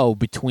show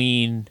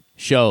between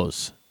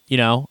shows.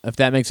 If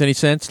that makes any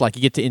sense. Like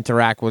you get to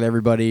interact with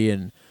everybody,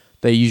 and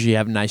they usually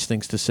have nice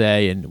things to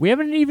say. And we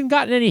haven't even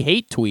gotten any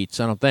hate tweets,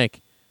 I don't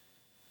think.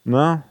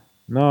 No,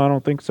 I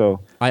don't think so.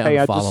 I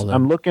unfollow them.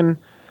 I'm looking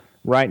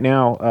right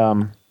now,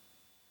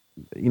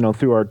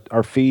 through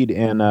our feed,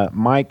 and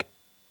Mike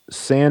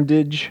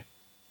Sandage,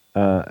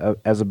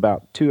 as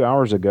about 2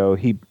 hours ago,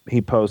 he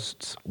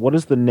posts, "What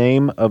is the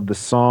name of the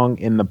song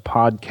in the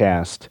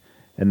podcast?"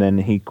 And then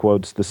he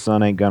quotes, "The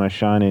sun ain't gonna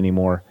shine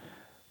anymore."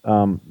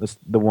 It's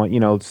the one,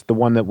 it's the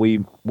one that we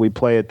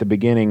play at the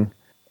beginning.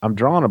 I'm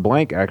drawing a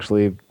blank,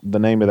 actually, the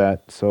name of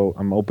that. So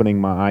I'm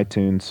opening my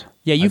iTunes.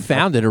 Yeah, you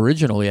found it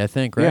originally, I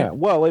think, right? Yeah,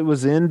 well, it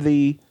was in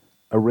the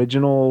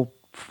original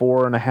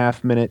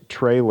 4.5-minute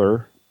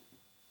trailer.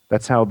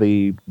 That's how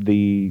the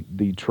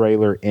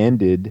trailer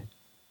ended,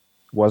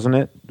 wasn't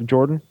it,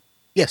 Jordan?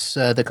 Yes,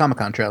 the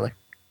Comic-Con trailer.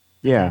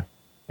 Yeah,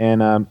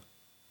 and I'm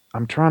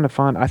trying to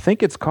find. I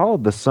think it's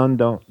called "The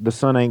Sun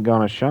Ain't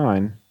Gonna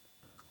Shine."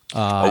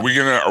 Are we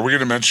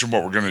gonna mention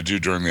what we're gonna do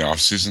during the off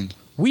season?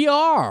 We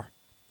are,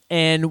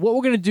 and what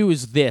we're gonna do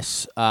is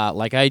this.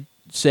 Like I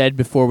said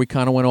before, we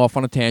kind of went off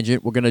on a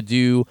tangent. We're gonna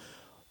do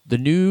the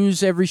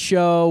news every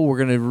show. We're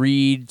gonna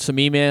read some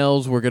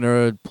emails. We're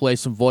gonna play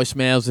some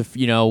voicemails. If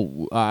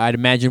I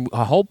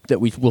hope that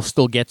we will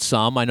still get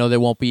some. I know they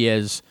won't be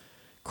as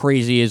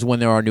crazy as when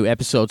there are new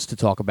episodes to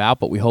talk about,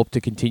 but we hope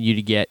to continue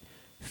to get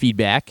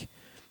feedback.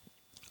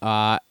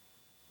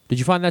 Did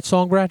you find that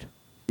song, Brad?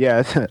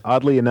 Yeah,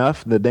 oddly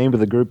enough, the name of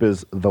the group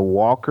is the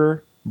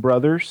Walker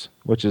Brothers,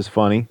 which is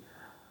funny.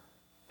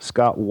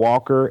 Scott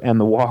Walker and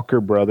the Walker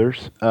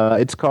Brothers.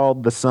 It's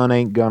called "The Sun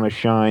Ain't Gonna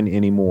Shine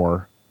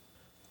Anymore."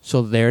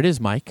 So there it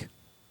is, Mike.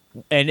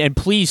 And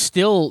please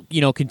still,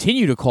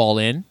 continue to call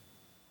in.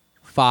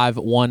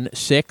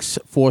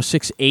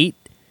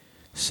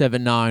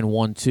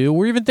 516-468-7912.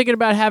 We're even thinking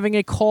about having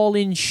a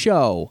call-in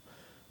show,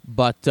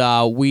 but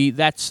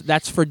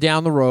that's for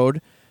down the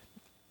road.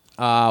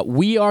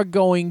 We are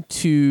going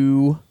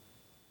to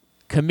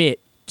commit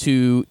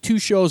to 2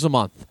 shows a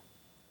month.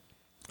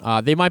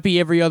 They might be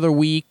every other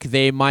week.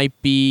 They might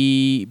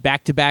be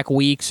back-to-back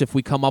weeks if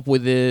we come up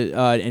with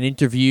an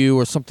interview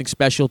or something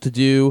special to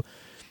do.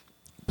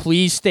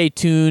 Please stay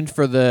tuned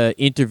for the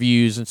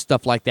interviews and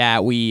stuff like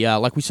that. We,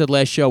 like we said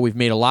last show, we've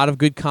made a lot of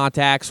good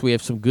contacts. We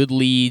have some good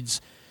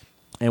leads,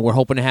 and we're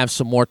hoping to have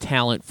some more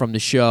talent from the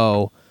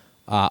show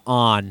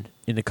on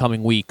in the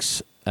coming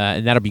weeks,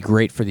 and that'll be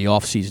great for the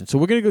off-season. So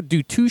we're going to go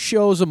do 2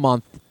 shows a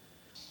month.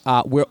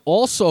 We're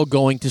also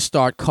going to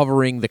start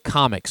covering the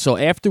comics. So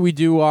after we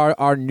do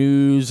our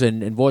news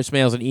and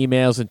voicemails and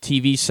emails and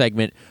TV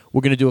segment,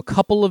 we're going to do a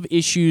couple of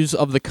issues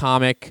of the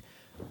comic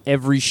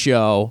every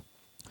show.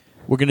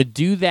 We're going to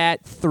do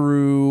that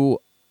through,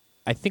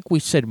 I think we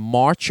said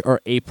March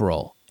or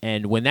April.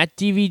 And when that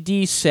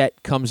DVD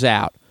set comes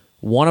out,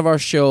 one of our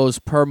shows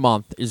per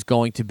month is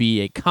going to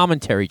be a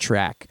commentary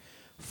track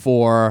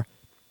for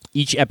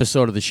each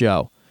episode of the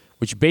show,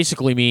 which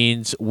basically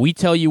means we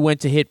tell you when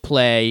to hit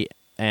play,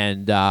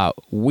 and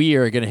we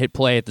are going to hit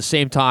play at the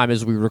same time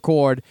as we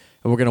record,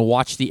 and we're going to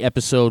watch the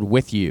episode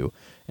with you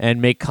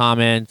and make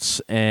comments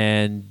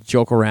and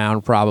joke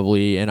around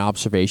probably and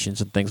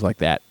observations and things like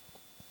that.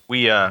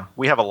 We have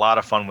a lot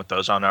of fun with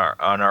those on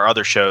our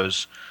other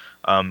shows.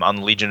 On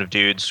the Legion of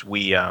Dudes,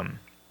 we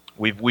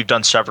we've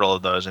done several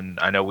of those, and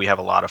I know we have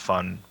a lot of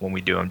fun when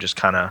we do them. Just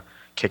kind of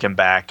kicking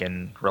back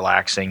and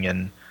relaxing,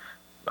 and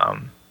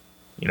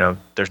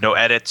there's no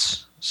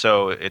edits,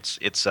 so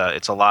it's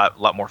a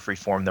lot more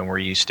freeform than we're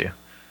used to.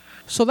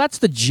 So that's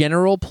the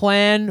general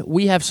plan.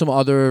 We have some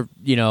other,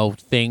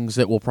 things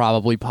that will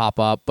probably pop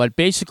up, but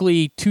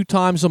basically 2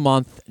 times a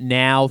month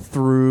now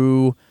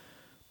through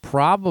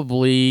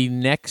probably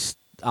next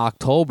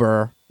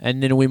October,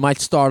 and then we might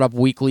start up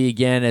weekly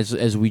again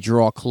as we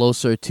draw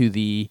closer to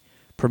the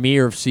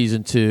premiere of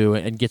season 2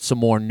 and get some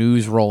more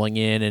news rolling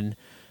in and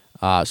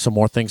some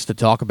more things to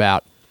talk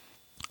about.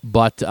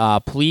 But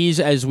please,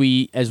 as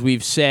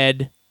we've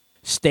said,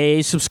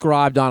 stay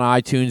subscribed on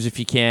iTunes if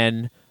you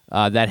can.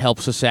 That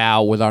helps us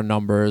out with our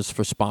numbers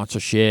for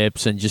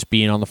sponsorships and just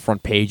being on the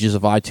front pages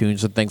of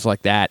iTunes and things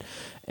like that.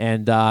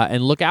 And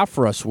look out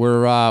for us.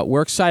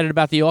 We're excited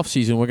about the off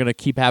season. We're going to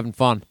keep having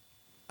fun.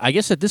 I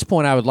guess at this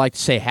point I would like to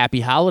say happy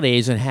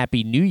holidays and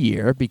happy New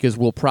Year, because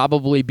we'll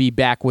probably be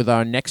back with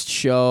our next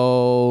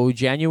show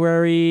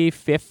January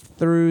 5th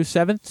through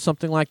 7th,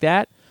 something like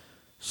that.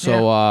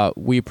 So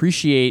we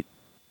appreciate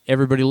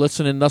everybody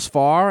listening thus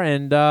far,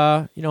 and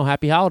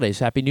happy holidays,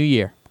 happy New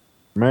Year.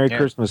 Merry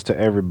Christmas to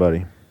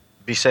everybody.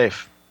 Be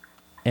safe.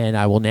 And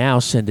I will now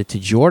send it to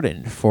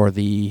Jordan for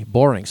the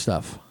boring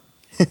stuff.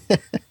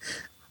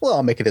 Well,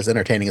 I'll make it as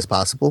entertaining as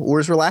possible or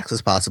as relaxed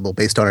as possible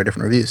based on our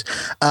different reviews.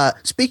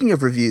 Speaking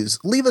of reviews,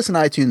 leave us an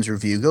iTunes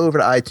review. Go over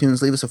to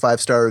iTunes, leave us a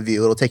 5-star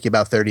review. It'll take you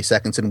about 30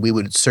 seconds, and we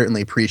would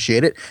certainly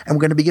appreciate it. And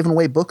we're going to be giving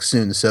away books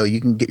soon, so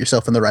you can get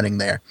yourself in the running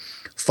there.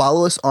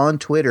 Follow us on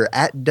Twitter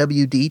at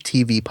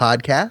WDTV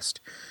Podcast.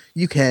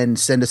 You can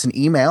send us an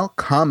email,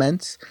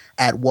 comments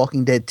at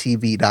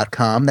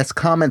walkingdeadtv.com. That's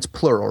comments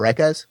plural, right,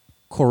 guys?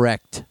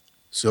 Correct.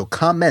 So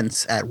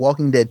comments at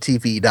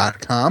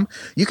walkingdeadtv.com.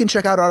 You can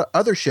check out our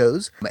other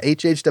shows,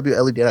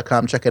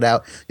 hhwled.com. Check it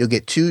out. You'll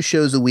get 2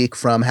 shows a week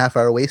from Half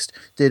Hour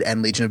Wasted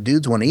and Legion of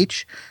Dudes, 1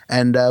 each.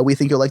 And we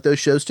think you'll like those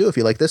shows too if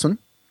you like this one.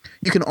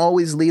 You can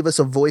always leave us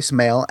a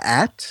voicemail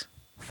at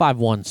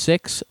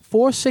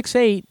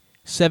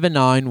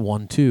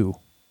 516-468-7912.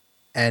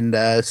 And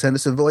send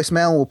us a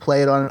voicemail. We'll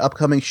play it on an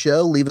upcoming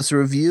show. Leave us a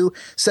review.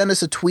 Send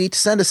us a tweet.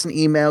 Send us an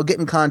email. Get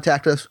in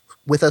contact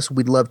with us.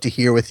 We'd love to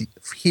hear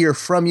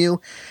from you.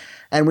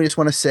 And we just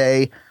want to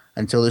say,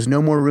 until there's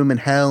no more room in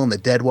hell and the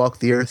dead walk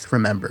the earth,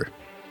 remember,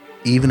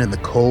 even in the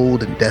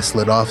cold and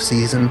desolate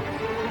off-season,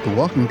 the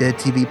Walking Dead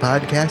TV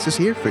podcast is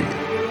here for you.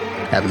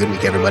 Have a good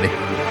week, everybody.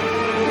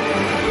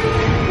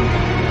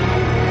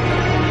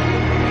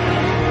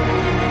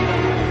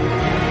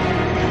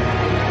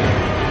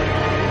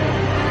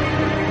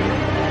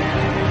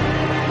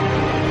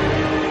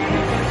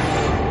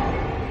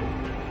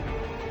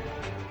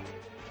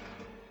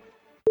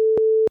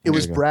 It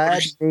was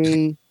Brad,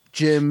 me,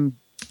 Jim,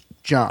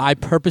 John. I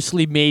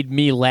purposely made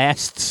me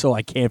last so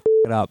I can't f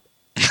it up.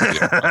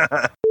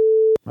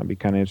 Might be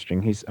kind of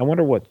interesting. I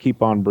wonder what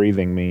 "keep on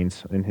breathing"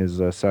 means in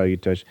his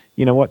salutation.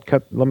 You know what?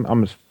 I'm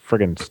gonna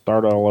friggin'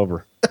 start all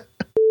over.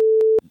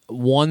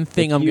 One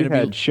thing I'm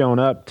gonna be shown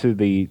up to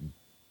the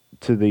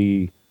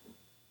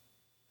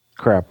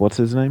crap. What's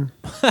his name?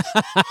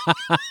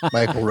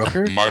 Michael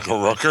Rooker. Michael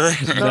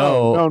Rooker.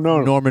 No.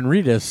 Norman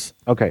Reedus.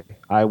 Okay,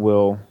 I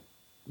will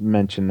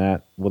mention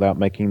that without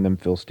making them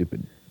feel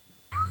stupid.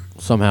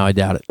 Somehow I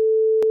doubt it.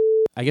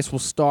 I guess we'll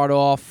start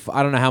off.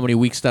 I don't know how many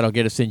weeks that'll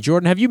get us in.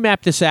 Jordan, have you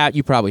mapped this out?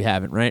 You probably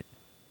haven't, right?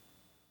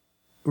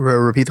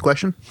 Repeat the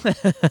question.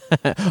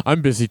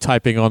 I'm busy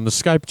typing on the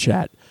Skype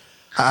chat.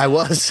 I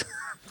was.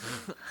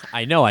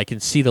 I know. I can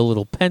see the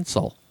little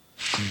pencil.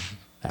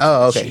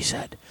 Oh, okay. She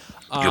said.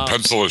 Your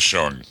pencil is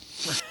showing.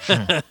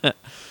 Let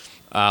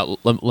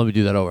me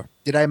do that over.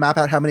 Did I map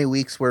out how many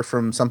weeks were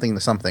from something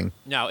to something?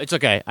 No, it's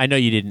okay. I know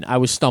you didn't. I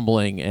was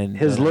stumbling. And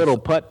his little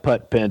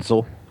putt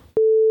pencil.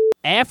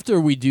 After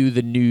we do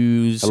the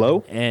news.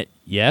 Hello?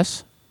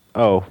 Yes?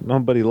 Oh,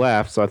 nobody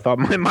laughed, so I thought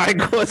my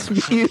mic was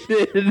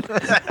muted.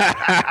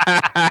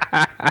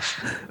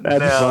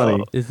 That's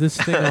funny. Is this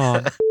thing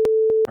on?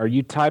 Are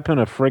you typing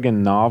a friggin'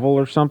 novel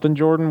or something,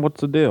 Jordan?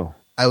 What's the deal?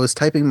 I was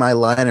typing my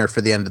liner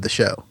for the end of the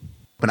show,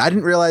 but I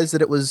didn't realize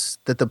that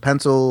the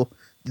pencil,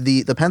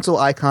 the pencil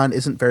icon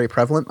isn't very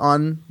prevalent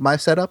on my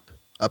setup.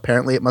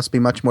 Apparently, it must be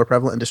much more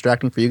prevalent and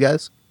distracting for you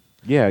guys.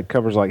 Yeah, it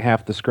covers like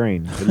half the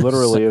screen. It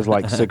literally is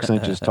like 6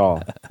 inches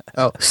tall.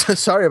 Oh, so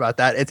sorry about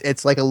that.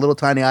 It's like a little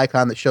tiny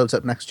icon that shows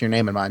up next to your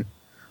name and mine.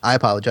 I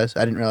apologize.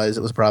 I didn't realize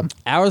it was a problem.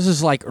 Ours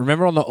is like,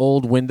 remember on the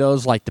old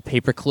Windows, like the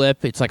paperclip?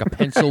 It's like a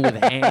pencil with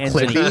hands.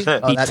 And he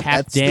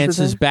tap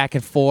dances back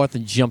and forth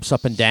and jumps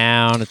up and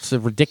down. It's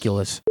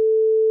ridiculous.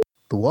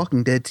 The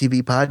Walking Dead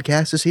TV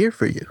podcast is here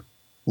for you.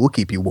 We'll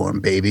keep you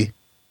warm, baby.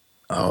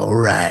 All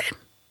right.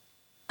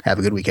 Have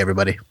a good week,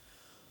 everybody.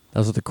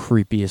 Those are the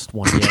creepiest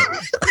one yet.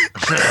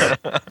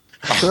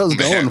 That's what I was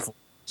going for.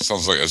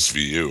 Sounds like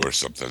SVU or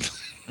something.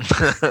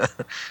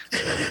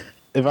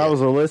 If I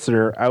was a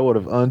listener, I would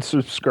have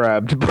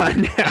unsubscribed by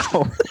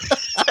now.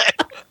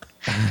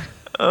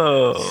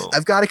 Oh.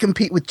 I've got to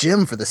compete with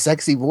Jim for the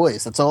sexy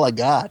voice. That's all I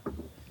got.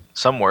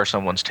 Somewhere,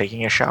 someone's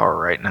taking a shower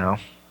right now.